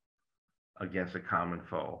together against a common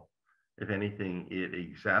foe. If anything, it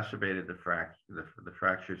exacerbated the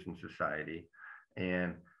fractures in society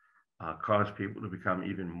and caused people to become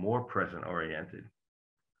even more present-oriented,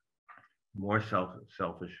 more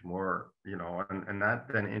selfish, more, and that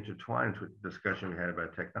then intertwines with the discussion we had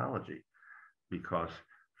about technology, because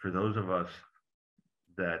for those of us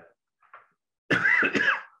that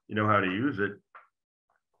know how to use it,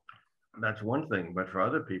 that's one thing, but for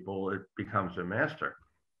other people, it becomes their master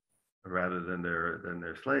rather than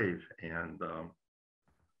their slave. And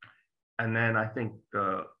then I think,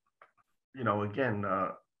 again,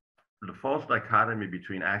 the false dichotomy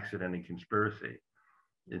between accident and conspiracy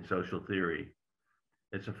in social theory,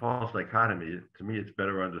 it's a false dichotomy. To me, it's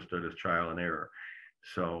better understood as trial and error.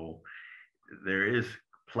 So there is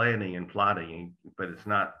planning and plotting, but it's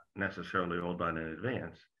not necessarily all done in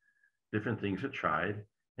advance. Different things are tried,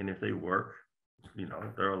 and if they work,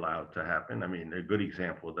 they're allowed to happen. I mean, a good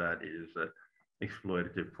example of that is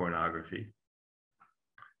exploitative pornography,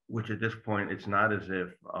 which at this point, it's not as if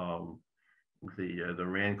the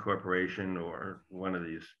RAND Corporation or one of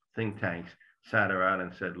these think tanks sat around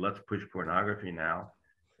and said, let's push pornography now.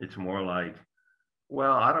 It's more like,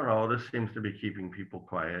 well, I don't know, this seems to be keeping people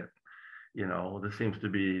quiet. You know, this seems to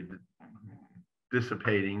be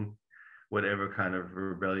dissipating whatever kind of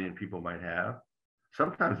rebellion people might have.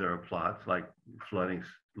 Sometimes there are plots like flooding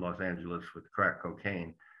Los Angeles with crack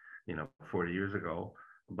cocaine, 40 years ago.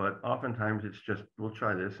 But oftentimes it's just, we'll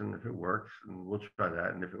try this, and if it works, and we'll try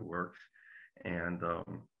that, and if it works. And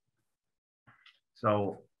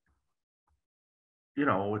so,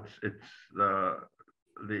 it's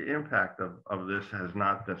the impact of this has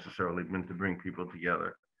not necessarily been to bring people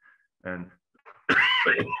together. And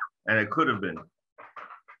and it could have been.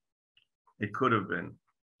 It could have been,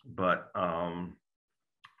 but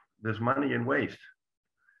there's money in waste,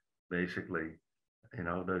 basically.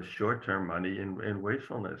 There's short-term money in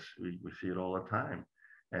wastefulness. We see it all the time,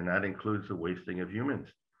 and that includes the wasting of humans.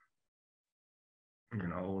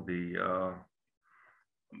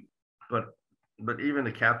 But even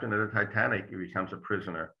the captain of the Titanic, he becomes a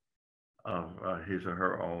prisoner of his or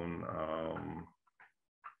her own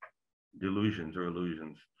delusions or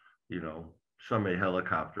illusions. Some may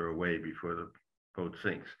helicopter away before the boat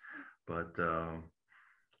sinks, but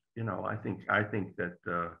I think that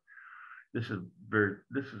this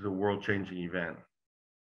is a world-changing event.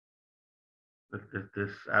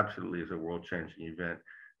 This absolutely is a world-changing event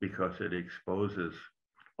because it exposes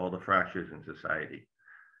all the fractures in society.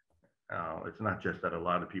 It's not just that a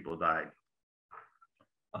lot of people died,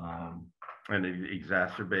 and it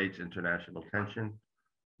exacerbates international tension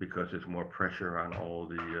because there's more pressure on all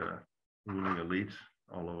the ruling elites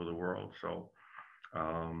all over the world. So,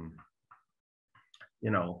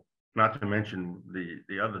 not to mention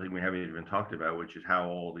the other thing we haven't even talked about, which is how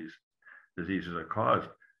all these diseases are caused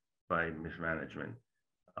by mismanagement.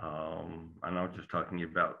 I'm not just talking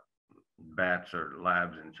about bats or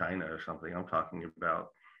labs in China or something. I'm talking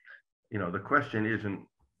about, the question isn't,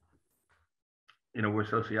 we're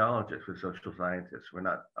sociologists, we're social scientists, we're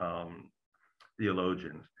not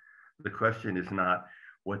theologians. The question is not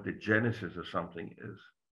what the genesis of something is,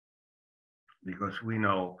 because we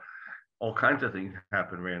know all kinds of things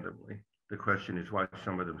happen randomly. The question is why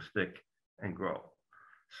some of them stick and grow.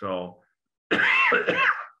 So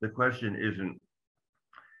the question isn't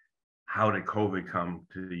how did COVID come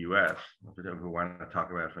to the US? We want to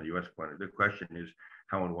talk about it from the US point of view. The question is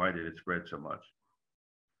how and why did it spread so much?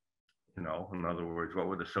 In other words, what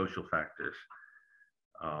were the social factors?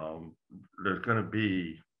 There's going to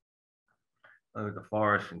be the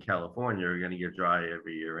forests in California are going to get dry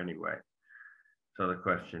every year anyway. So the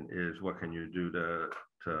question is, what can you do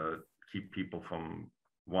to keep people from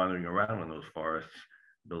wandering around in those forests,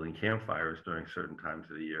 building campfires during certain times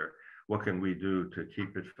of the year? What can we do to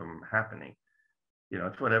keep it from happening?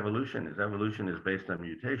 It's what evolution is. Evolution is based on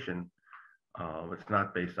mutation. It's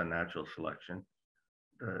not based on natural selection.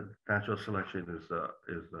 Natural selection is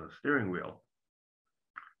the steering wheel,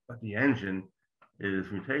 but the engine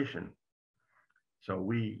is mutation. So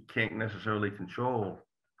we can't necessarily control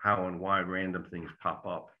how and why random things pop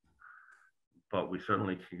up, but we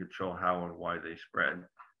certainly can control how and why they spread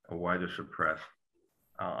or why they're suppressed.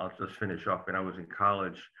 I'll just finish off. When I was in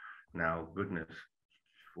college, now, goodness,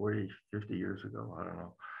 40, 50 years ago, I don't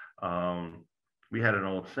know. We had an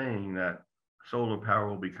old saying that solar power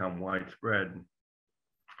will become widespread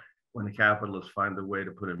when the capitalists find a way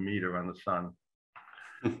to put a meter on the sun.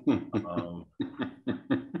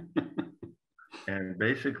 And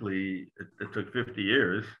basically, it took 50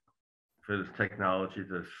 years for this technology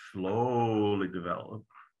to slowly develop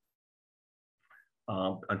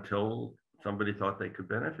until somebody thought they could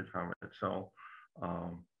benefit from it. So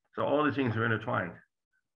all these things are intertwined.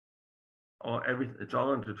 It's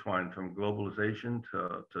all intertwined, from globalization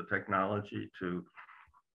to technology to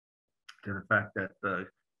the fact that the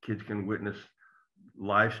kids can witness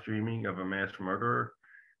live streaming of a mass murderer.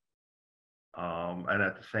 And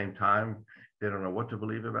at the same time, they don't know what to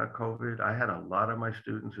believe about COVID. I had a lot of my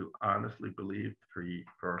students who honestly believed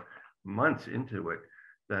for months into it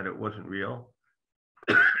that it wasn't real.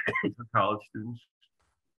 For college students,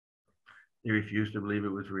 they refused to believe it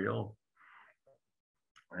was real.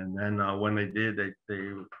 And then when they did, they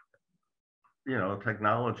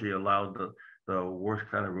technology allowed the worst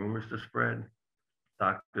kind of rumors to spread.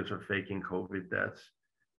 Doctors are faking COVID deaths,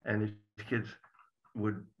 and these kids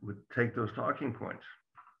would take those talking points,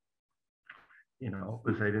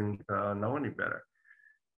 because they didn't know any better.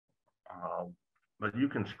 But you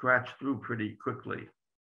can scratch through pretty quickly.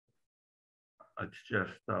 It's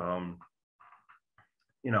just,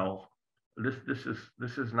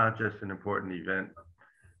 this is not just an important event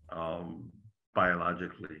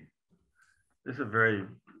biologically. This is a very,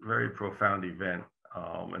 very profound event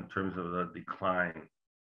in terms of the decline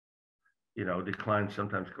you know, declines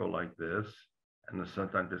sometimes go like this, and then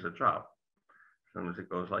sometimes there's a drop. Sometimes it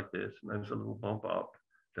goes like this, and then there's a little bump up,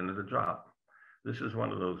 then there's a drop. This is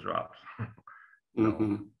one of those drops.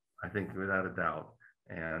 Mm-hmm. I think without a doubt.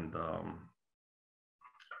 And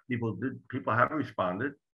people have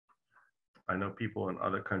responded. I know people in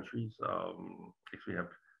other countries, actually have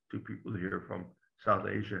 2 people here from South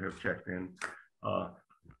Asia have checked in. I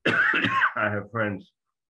have friends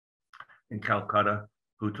in Calcutta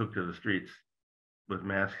who took to the streets with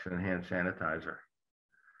masks and hand sanitizer.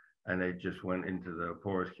 And they just went into the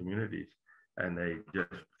poorest communities and they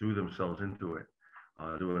just threw themselves into it,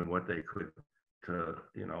 doing what they could to,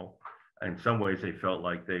 you know, in some ways they felt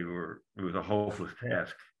like it was a hopeless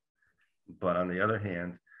task. But on the other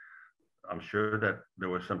hand, I'm sure that there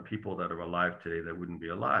were some people that are alive today that wouldn't be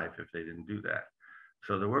alive if they didn't do that.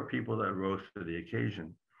 So there were people that rose to the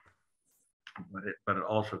occasion, but it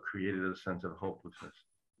also created a sense of hopelessness.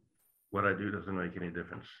 What I do doesn't make any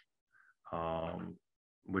difference,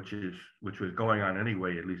 which was going on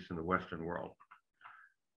anyway, at least in the Western world.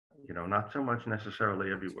 You know, not so much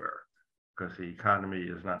necessarily everywhere, because the economy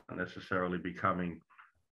is not necessarily becoming,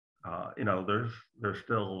 you know, there's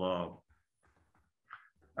still,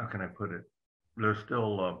 how can I put it? There's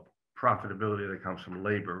still profitability that comes from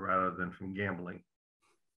labor rather than from gambling,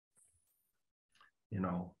 you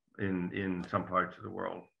know, in some parts of the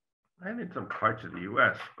world and in some parts of the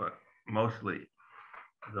US, but mostly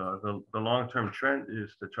the long-term trend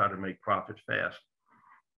is to try to make profit fast.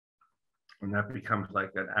 And that becomes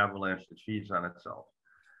like an avalanche that feeds on itself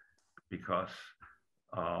because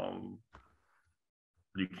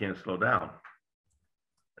you can't slow down.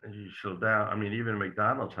 You slow down. I mean, even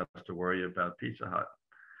McDonald's has to worry about Pizza Hut.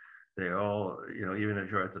 They all, you know, even if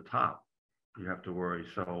you're at the top, you have to worry.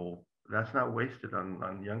 So that's not wasted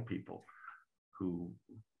on young people who,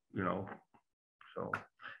 you know, so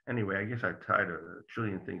anyway, I guess I tied a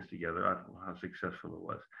trillion things together. I don't know how successful it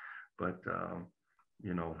was, but,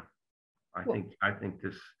 you know, I think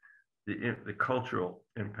this, the cultural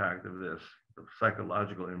impact of this, the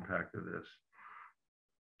psychological impact of this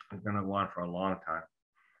is going to go on for a long time.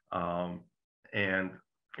 And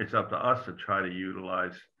it's up to us to try to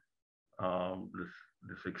utilize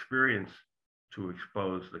this experience to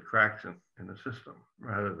expose the cracks in the system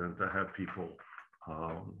rather than to have people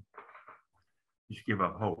just give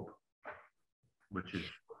up hope, which is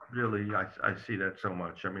really, I see that so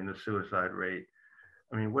much. I mean, the suicide rate,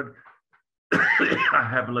 I mean, what, I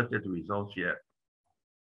haven't looked at the results yet,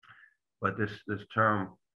 but this term,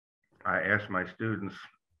 I asked my students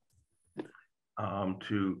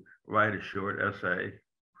to write a short essay,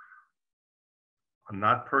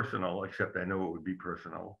 not personal, except I know it would be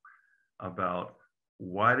personal, about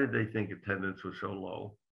why did they think attendance was so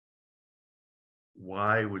low?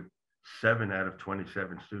 Why would 7 out of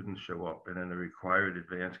 27 students show up in a required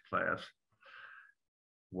advanced class?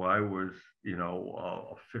 Why was, you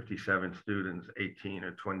know, 57 students, 18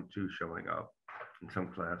 or 22 showing up in some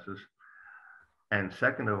classes? And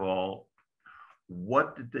second of all,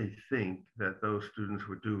 what did they think that those students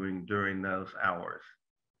were doing during those hours?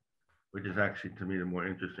 Which is actually, to me, the more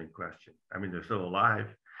interesting question. I mean, they're still alive.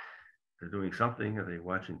 They're doing something. Are they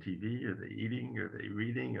watching TV? Are they eating? Are they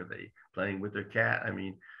reading? Are they playing with their cat? I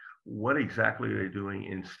mean, what exactly are they doing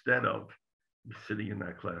instead of sitting in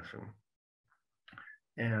that classroom?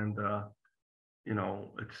 And, you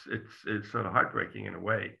know, it's sort of heartbreaking in a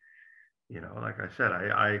way. You know, like I said,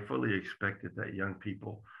 I fully expected that young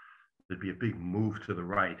people, there'd be a big move to the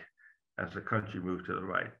right as the country moved to the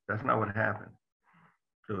right. That's not what happened.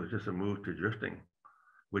 So it was just a move to drifting,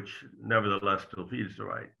 which nevertheless still feeds the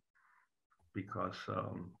right, because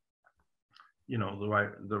you know,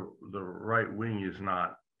 the right wing is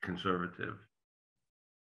not conservative.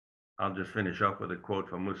 I'll just finish up with a quote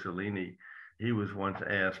from Mussolini. He was once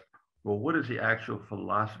asked, well, what is the actual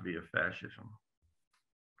philosophy of fascism?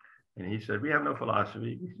 And he said, we have no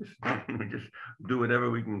philosophy. We just do whatever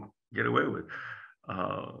we can get away with.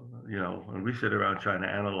 You know, and we sit around trying to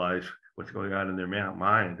analyze what's going on in their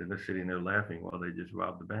mind, and they're sitting there laughing while they just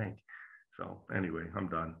robbed the bank. So anyway, I'm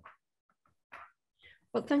done.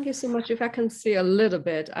 Well, thank you so much. If I can say a little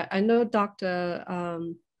bit, I know Dr.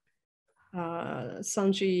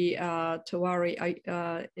 Sanji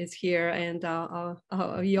Tiwari is here, and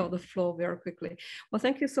I'll yield the floor very quickly. Well,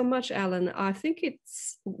 thank you so much, Alan. I think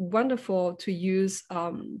it's wonderful to use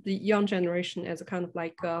the young generation as a kind of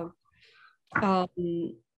like,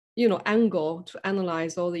 you know, angle to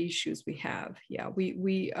analyze all the issues we have. Yeah, I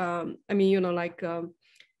mean, you know, like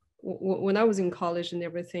when I was in college and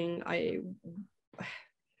everything,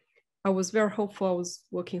 I was very hopeful. I was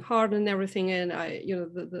working hard and everything. And I, you know,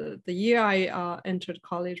 the year I entered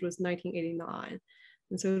college was 1989.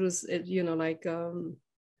 And so it was, you know, like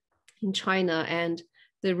in China, and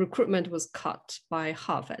the recruitment was cut by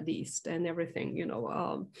half at least and everything, you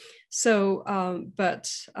know.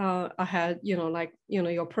 But I had, you know, like, you know,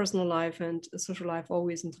 your personal life and social life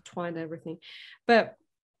always intertwined everything. But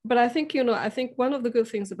I think, you know, I think one of the good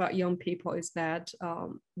things about young people is that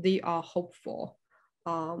they are hopeful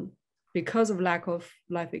because of lack of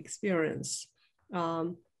life experience.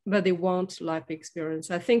 But they want life experience.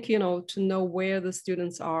 I think, you know, to know where the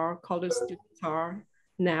students are, college students are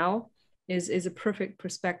now, is a perfect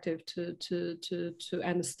perspective to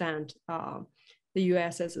understand the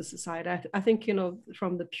US as a society. I think, you know,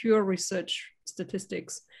 from the pure research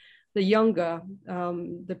statistics, the younger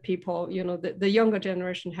the people, you know, the younger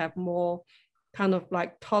generation have more kind of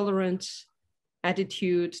like tolerant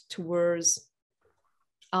attitude towards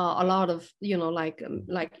a lot of, you know, like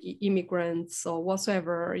immigrants or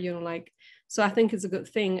whatsoever, you know, like, so I think it's a good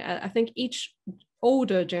thing. I think each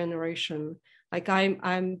older generation, like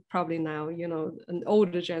I'm probably now, you know, an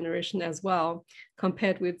older generation as well,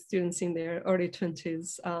 compared with students in their early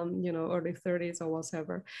 20s, you know, early 30s or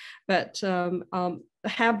whatever, but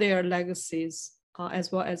have their legacies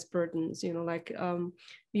as well as burdens, you know, like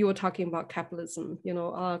you were talking about capitalism, you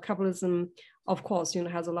know, capitalism, of course, you know,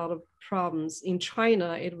 has a lot of problems. In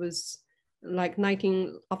China, it was like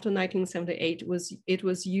after 1978, it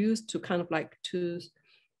was used to kind of like to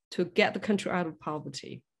get the country out of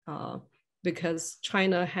poverty. Because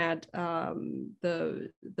China had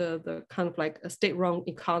the kind of like a state-run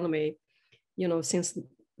economy, you know, since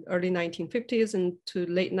early 1950s and to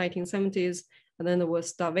late 1970s, and then there was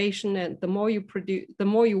starvation. And the more you produce, the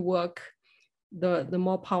more you work, the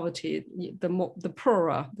more poverty, the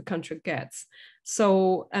poorer the country gets.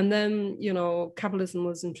 So, and then, you know, capitalism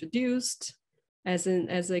was introduced as an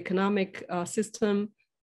economic system.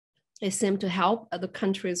 It seemed to help the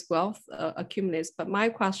country's wealth accumulates. But my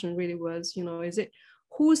question really was, you know, is it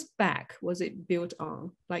whose back was it built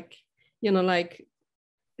on? Like, you know, like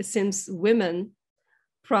it seems women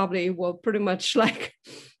probably were pretty much like,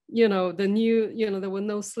 you know, the new, you know, there were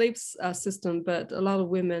no slaves system, but a lot of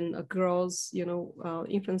women, girls, you know,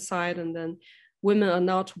 infanticide, and then women are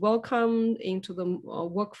not welcomed into the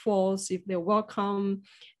workforce. If they're welcome,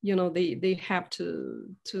 you know, they have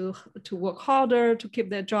to work harder to keep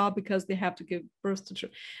their job because they have to give birth to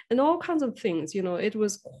children and all kinds of things. You know, it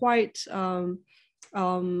was quite, I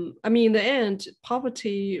mean, in the end,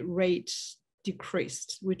 poverty rate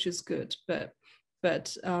decreased, which is good,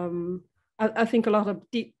 but I think a lot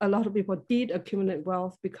of people did accumulate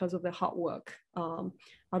wealth because of their hard work. I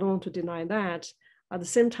don't want to deny that. At the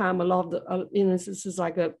same time, a lot of the, you know, this is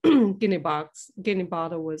like a guinea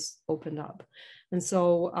bottle was opened up. And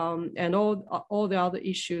so, and all the other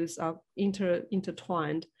issues are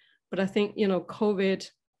intertwined. But I think, you know, COVID,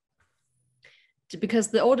 because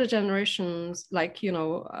the older generations, like, you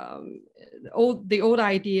know, the old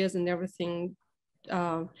ideas and everything,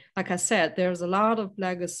 like I said, there's a lot of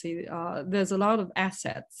legacy, there's a lot of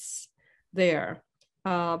assets there.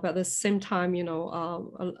 But at the same time, you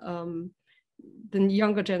know, the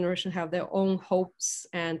younger generation have their own hopes,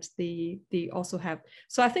 and they also have.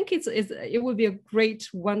 So I think it would be a great,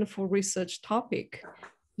 wonderful research topic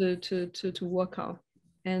to work on.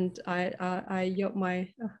 And I yield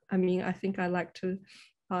my. I mean, I think I like to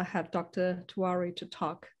have Dr. Tiwari to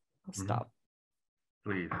talk. I'll stop.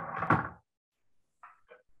 Please.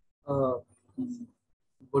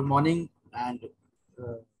 Good morning and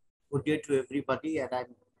good day to everybody. And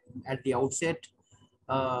I'm at the outset.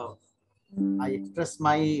 I express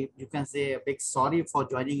my, you can say, a big sorry for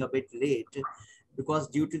joining a bit late, because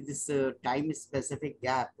due to this time-specific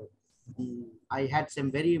gap, I had some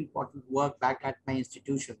very important work back at my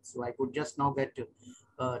institution. So I could just now get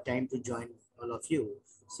time to join all of you.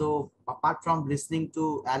 So apart from listening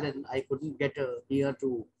to Alan, I couldn't get here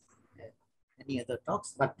to any other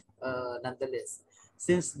talks, but nonetheless,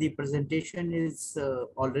 since the presentation is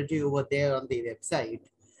already over there on the website,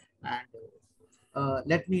 and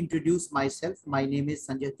let me introduce myself. My name is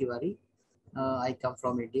Sanjay Tiwari. I come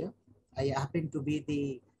from India. I happen to be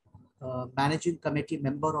the managing committee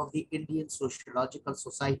member of the Indian Sociological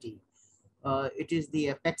Society. It is the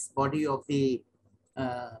apex body of the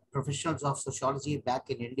professionals of sociology back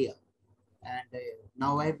in India. And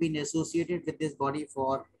now I've been associated with this body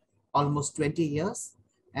for almost 20 years.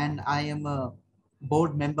 And I am a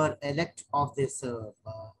board member elect of this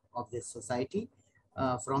society.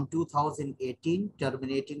 From 2018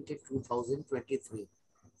 terminating to 2023.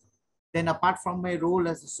 Then apart from my role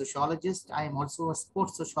as a sociologist, I am also a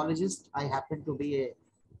sports sociologist. I happen to be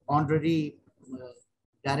honorary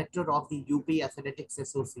director of the UP Athletics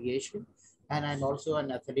Association, and I'm also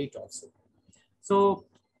an athlete also. So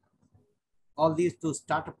all these to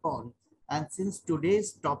start upon. And since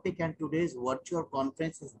today's topic and today's virtual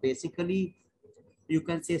conference is basically, you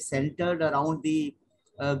can say, centered around the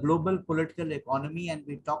global political economy, and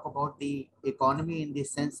we talk about the economy in the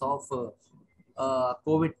sense of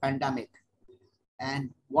COVID pandemic, and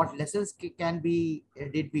what lessons can be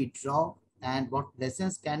did we draw, and what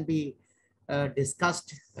lessons can be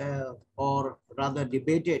discussed or rather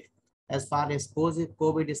debated as far as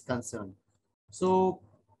COVID is concerned. So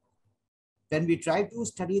when we try to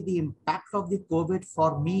study the impact of the COVID,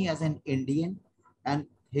 for me as an Indian and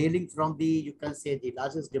hailing from the, you can say, the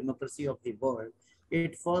largest democracy of the world,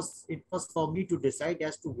 it was for me to decide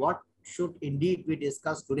as to what should indeed we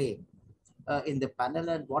discuss today in the panel,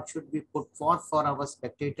 and what should be put forth for our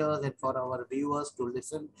spectators and for our viewers to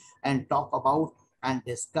listen and talk about and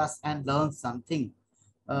discuss and learn something,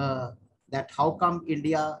 that how come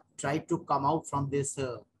India tried to come out from this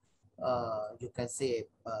you can say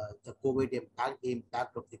the COVID impact, the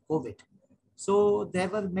impact of the COVID. So there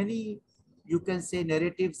were many, you can say,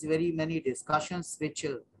 narratives, very many discussions which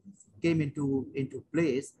came into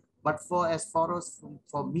place. But as far as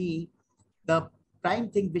for me, the prime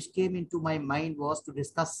thing which came into my mind was to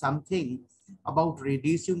discuss something about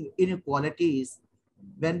reducing inequalities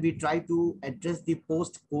when we try to address the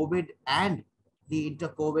post-COVID and the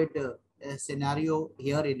inter-COVID scenario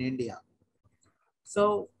here in India.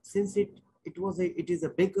 So since it is a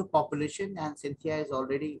big population, and Cynthia has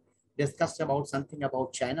already discussed about something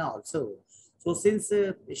about China also. So since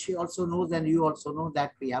she also knows and you also know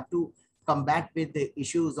that we have to combat with the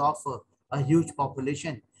issues of a huge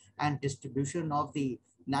population and distribution of the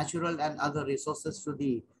natural and other resources to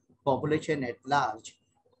the population at large.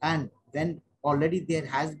 And when already there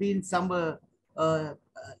has been some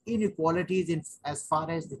inequalities in as far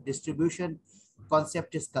as the distribution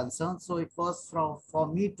concept is concerned. So it was for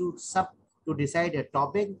me to decide a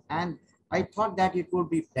topic, and I thought that it would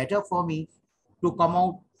be better for me to come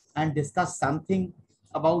out and discuss something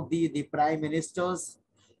about the Prime Minister's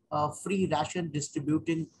free ration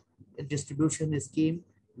distribution scheme,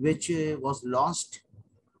 which was launched,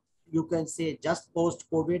 you can say, just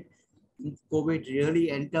post-COVID. COVID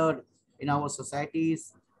really entered in our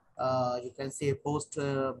societies, you can say post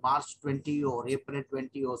March 20 or April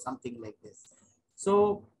 20 or something like this.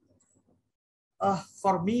 So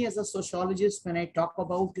for me as a sociologist, when I talk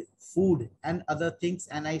about food and other things,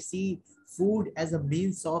 and I see food as a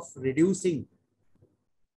means of reducing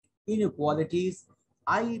inequalities,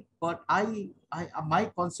 my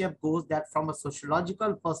concept goes that from a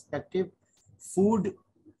sociological perspective, food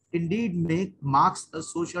indeed marks a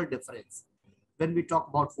social difference. When we talk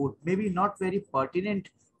about food, maybe not very pertinent,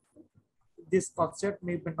 this concept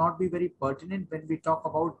may not be very pertinent when we talk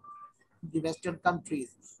about the Western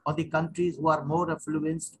countries or the countries who are more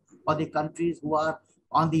affluenced or the countries who are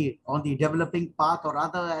on the developing path or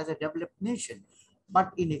rather as a developed nation.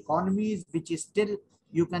 But in economies which is still,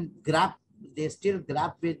 you can grab, they still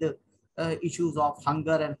grab with the issues of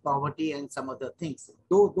hunger and poverty and some other things.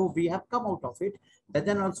 Though we have come out of it, but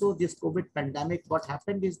then also this COVID pandemic, what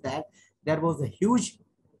happened is that there was a huge,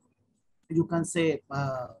 you can say,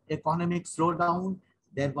 economic slowdown.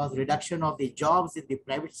 There was reduction of the jobs in the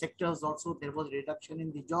private sectors also. There was reduction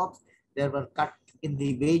in the jobs. There were cut in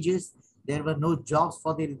the wages. There were no jobs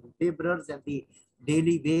for the laborers and the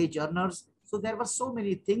daily wage earners. So there were so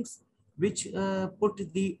many things which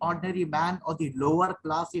put the ordinary man or the lower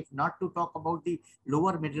class, if not to talk about the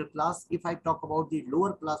lower middle class, if I talk about the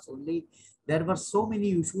lower class only, there were so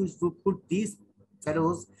many issues to put these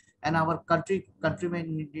fellows and our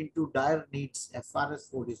countrymen into dire needs as far as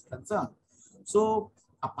food is concerned. So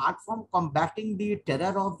apart from combating the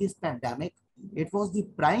terror of this pandemic, it was the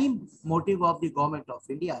prime motive of the government of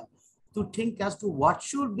India to think as to what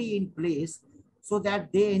should be in place so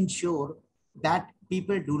that they ensure that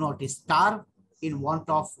people do not starve in want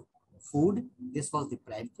of food. This was the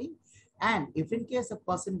prime thing. And if in case a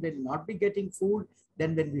person will not be getting food,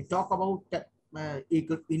 then when we talk about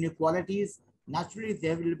inequalities, naturally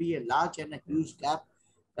there will be a large and a huge gap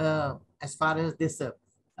as far as this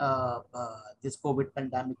this COVID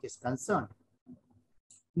pandemic is concerned.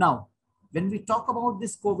 Now, when we talk about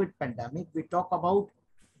this COVID pandemic, we talk about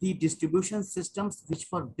the distribution systems which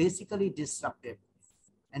were basically disrupted.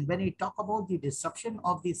 And when we talk about the disruption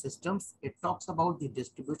of the systems, it talks about the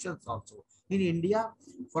distributions also. In India,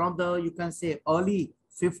 from the, you can say, early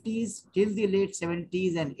 50s till the late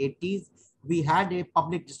 70s and 80s, we had a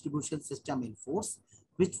public distribution system in force,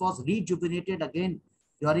 which was rejuvenated again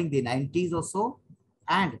during the 90s or so.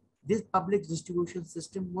 And this public distribution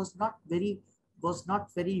system was not very,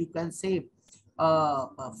 you can say,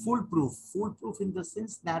 foolproof in the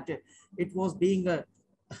sense that it was being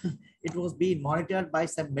it was being monitored by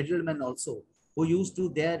some middlemen also, who used to,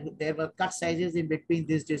 there were cut sizes in between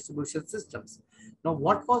these distribution systems. Now,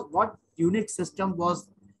 what unique system was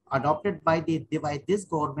adopted by this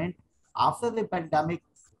government after the pandemic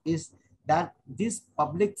is that this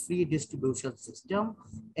public free distribution system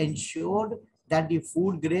ensured that the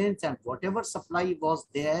food grains and whatever supply was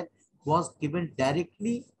there was given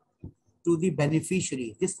directly to the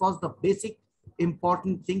beneficiary. This was the basic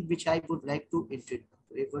important thing which I would like to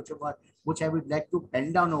which I would like to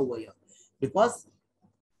pen down over here. Because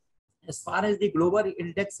as far as the global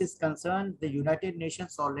index is concerned, the United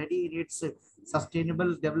Nations already in its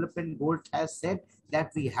sustainable development goals has said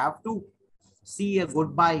that we have to see a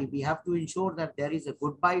goodbye. We have to ensure that there is a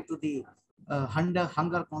goodbye to the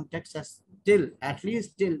hunger context. As at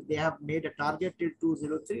least till they have made a target till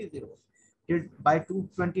 2030. Till by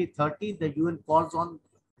 2030, the UN calls on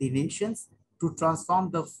the nations to transform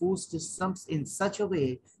the food systems in such a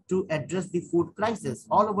way to address the food crisis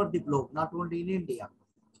all over the globe, not only in India.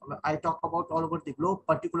 I talk about all over the globe,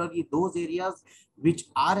 particularly those areas which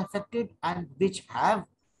are affected and which have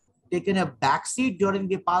taken a backseat during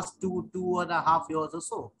the past 2.5 years or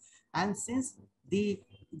so. And since the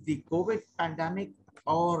COVID pandemic,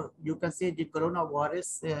 or you can say the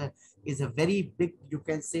coronavirus, is a very big, you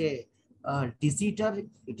can say, diseater.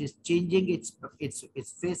 It is changing its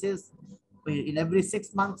faces in every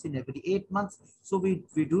 6 months, in every 8 months. So we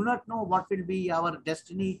do not know what will be our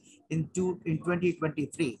destiny in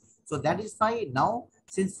 2023. So that is why now,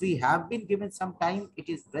 since we have been given some time, it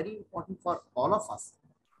is very important for all of us,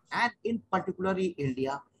 and in particularly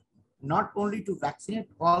India, not only to vaccinate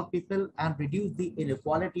all people and reduce the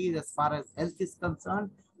inequalities as far as health is concerned,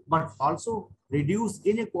 but also reduce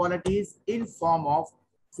inequalities in form of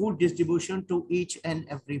food distribution to each and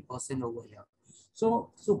every person over here.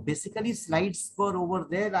 So basically slides were over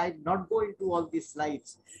there. I'll not go into all these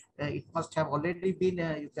slides. It must have already been,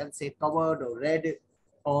 you can say, covered or read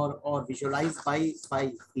or visualized by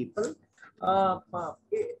people.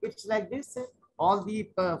 It's like this. All the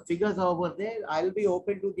figures are over there. I'll be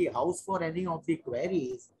open to the house for any of the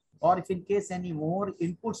queries, or if in case any more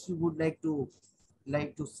inputs you would like to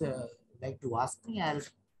ask me,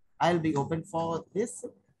 I'll be open for this.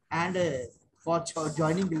 And for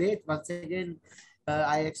joining late, once again,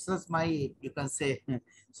 I express my, you can say,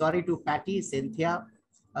 sorry to Patty, Cynthia,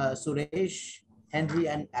 Suresh, Henry,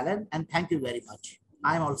 and Alan, and thank you very much.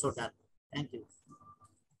 I'm also done. Thank you.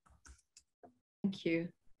 Thank you.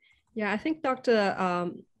 Yeah, I think Dr.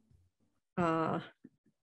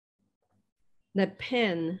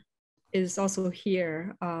 Nepen is also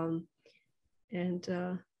here, and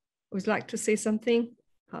would like to say something.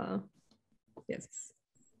 Yes.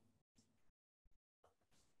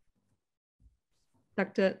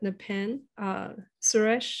 Dr. Nepen,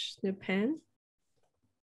 Suresh Nepen.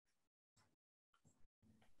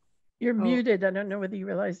 You're muted. I don't know whether you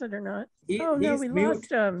realize it or not. No, we mute. lost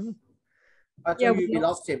him. Yeah, we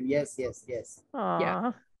lost him. Yes.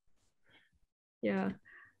 Aww. Yeah.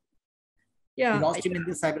 We lost him in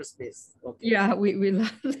the cyberspace. Okay. Yeah, we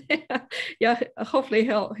lost him. Yeah, hopefully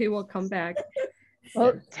he will come back.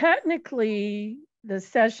 Well, technically, the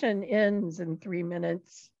session ends in 3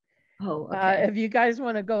 minutes. Oh, okay. If you guys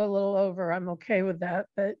want to go a little over, I'm okay with that.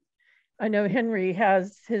 But I know Henry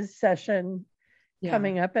has his session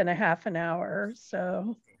coming up in a half an hour.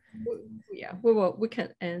 So yeah, we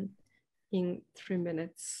can end in 3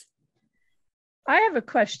 minutes. I have a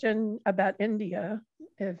question about India.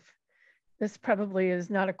 If this probably is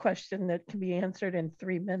not a question that can be answered in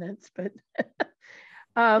 3 minutes, but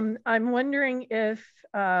I'm wondering if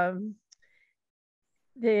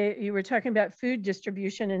you were talking about food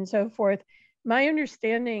distribution and so forth. My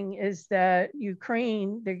understanding is that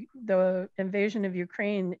Ukraine, the invasion of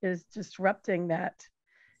Ukraine is disrupting that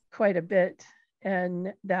quite a bit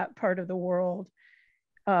in that part of the world.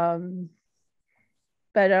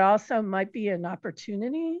 But it also might be an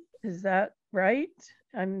opportunity. Is that right?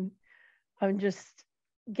 I'm just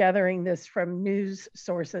gathering this from news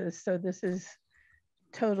sources. So this is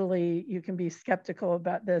totally, you can be skeptical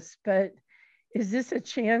about this, but is this a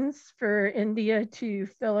chance for India to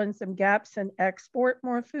fill in some gaps and export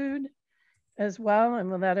more food as well? And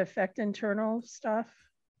will that affect internal stuff?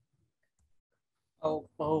 Oh,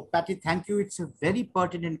 Patty, thank you. It's a very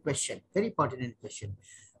pertinent question. Very pertinent question.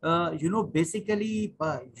 Basically,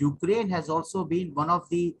 Ukraine has also been one of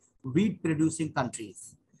the wheat producing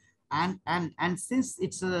countries. And since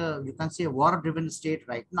it's a, you can say, a war-driven state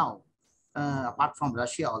right now, apart from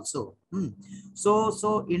Russia also.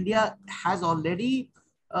 So India has already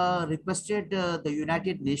requested the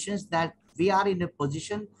United Nations that we are in a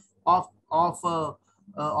position of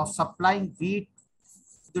supplying wheat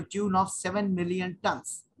to the tune of 7 million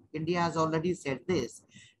tons. India has already said this,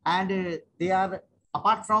 and they are,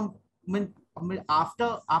 apart from,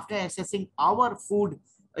 after assessing our food,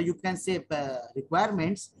 you can say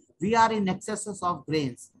requirements, we are in excesses of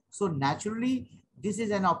grains. So naturally, this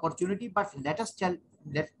is an opportunity. But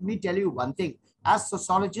let me tell you one thing. As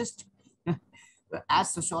sociologists,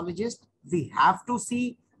 we have to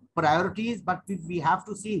see priorities, but we have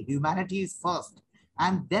to see humanities first,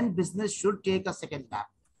 and then business should take a second lap.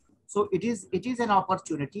 So it is an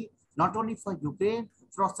opportunity not only for Ukraine,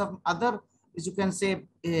 for some other, as you can say,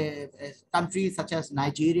 countries such as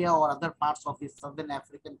Nigeria or other parts of the Southern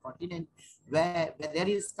African continent where there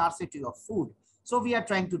is scarcity of food. So we are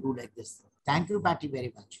trying to do like this. Thank you, Patty,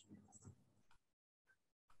 very much.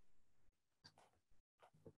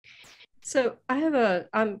 So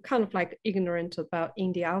I'm kind of like ignorant about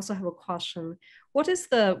India. I also have a question.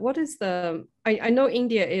 I know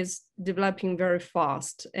India is developing very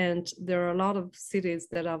fast, and there are a lot of cities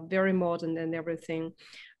that are very modern and everything.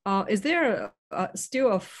 Is there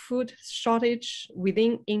still a food shortage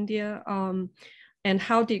within India? And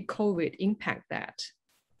how did COVID impact that?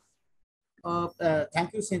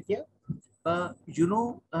 Thank you, Cynthia.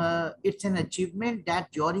 It's an achievement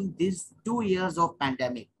that during these 2 years of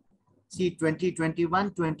pandemic, see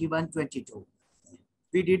 2021, 22,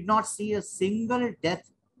 we did not see a single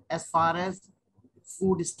death as far as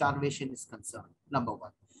food starvation is concerned, number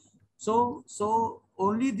one. So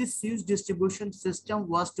only this huge distribution system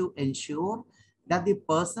was to ensure that the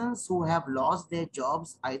persons who have lost their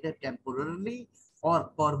jobs either temporarily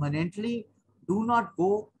or permanently do not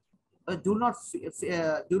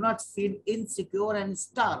feel insecure and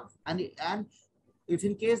starve. And if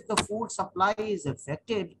in case the food supply is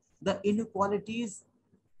affected, the inequalities,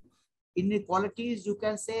 you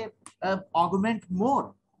can say, augment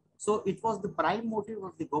more. So it was the prime motive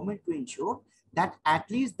of the government to ensure that at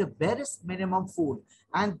least the barest minimum food,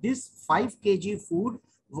 and this 5 kg food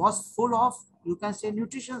was full of, you can say,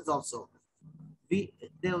 nutrition also. The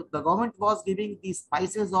government was giving the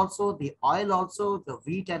spices also, the oil also, the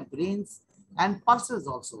wheat and grains and pulses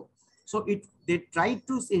also. So they tried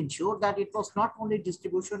to ensure that it was not only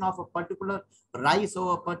distribution of a particular rice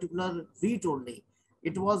or a particular wheat only.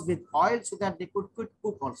 It was with oil so that they could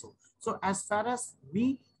cook also. So as far as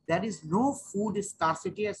there is no food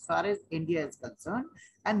scarcity as far as India is concerned,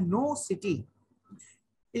 and no city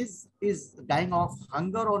is dying of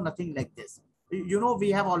hunger or nothing like this.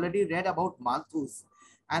 We have already read about Malthus,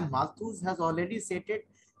 and Malthus has already stated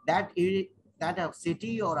that that a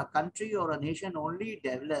city or a country or a nation only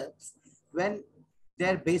develops when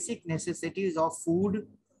their basic necessities of food,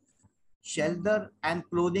 shelter, and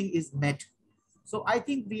clothing is met. So I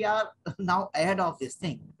think we are now ahead of this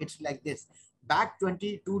thing. It's like this. Back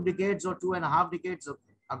 22 decades or 2.5 decades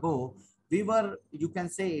ago, we were, you can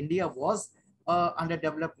say, India was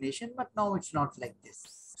underdeveloped nation, but now it's not like this.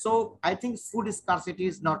 So I think food scarcity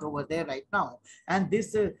is not over there right now. And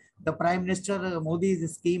this, the Prime Minister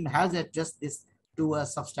Modi's scheme has addressed this to a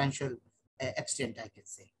substantial extent, I can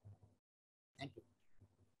say. Thank you.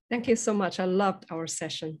 Thank you so much. I loved our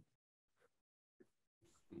session.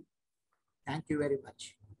 Thank you very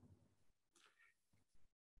much.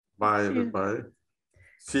 Bye, everybody.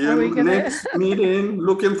 See you in the next meeting.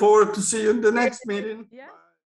 Looking forward to see you in the next meeting. Yeah. Bye.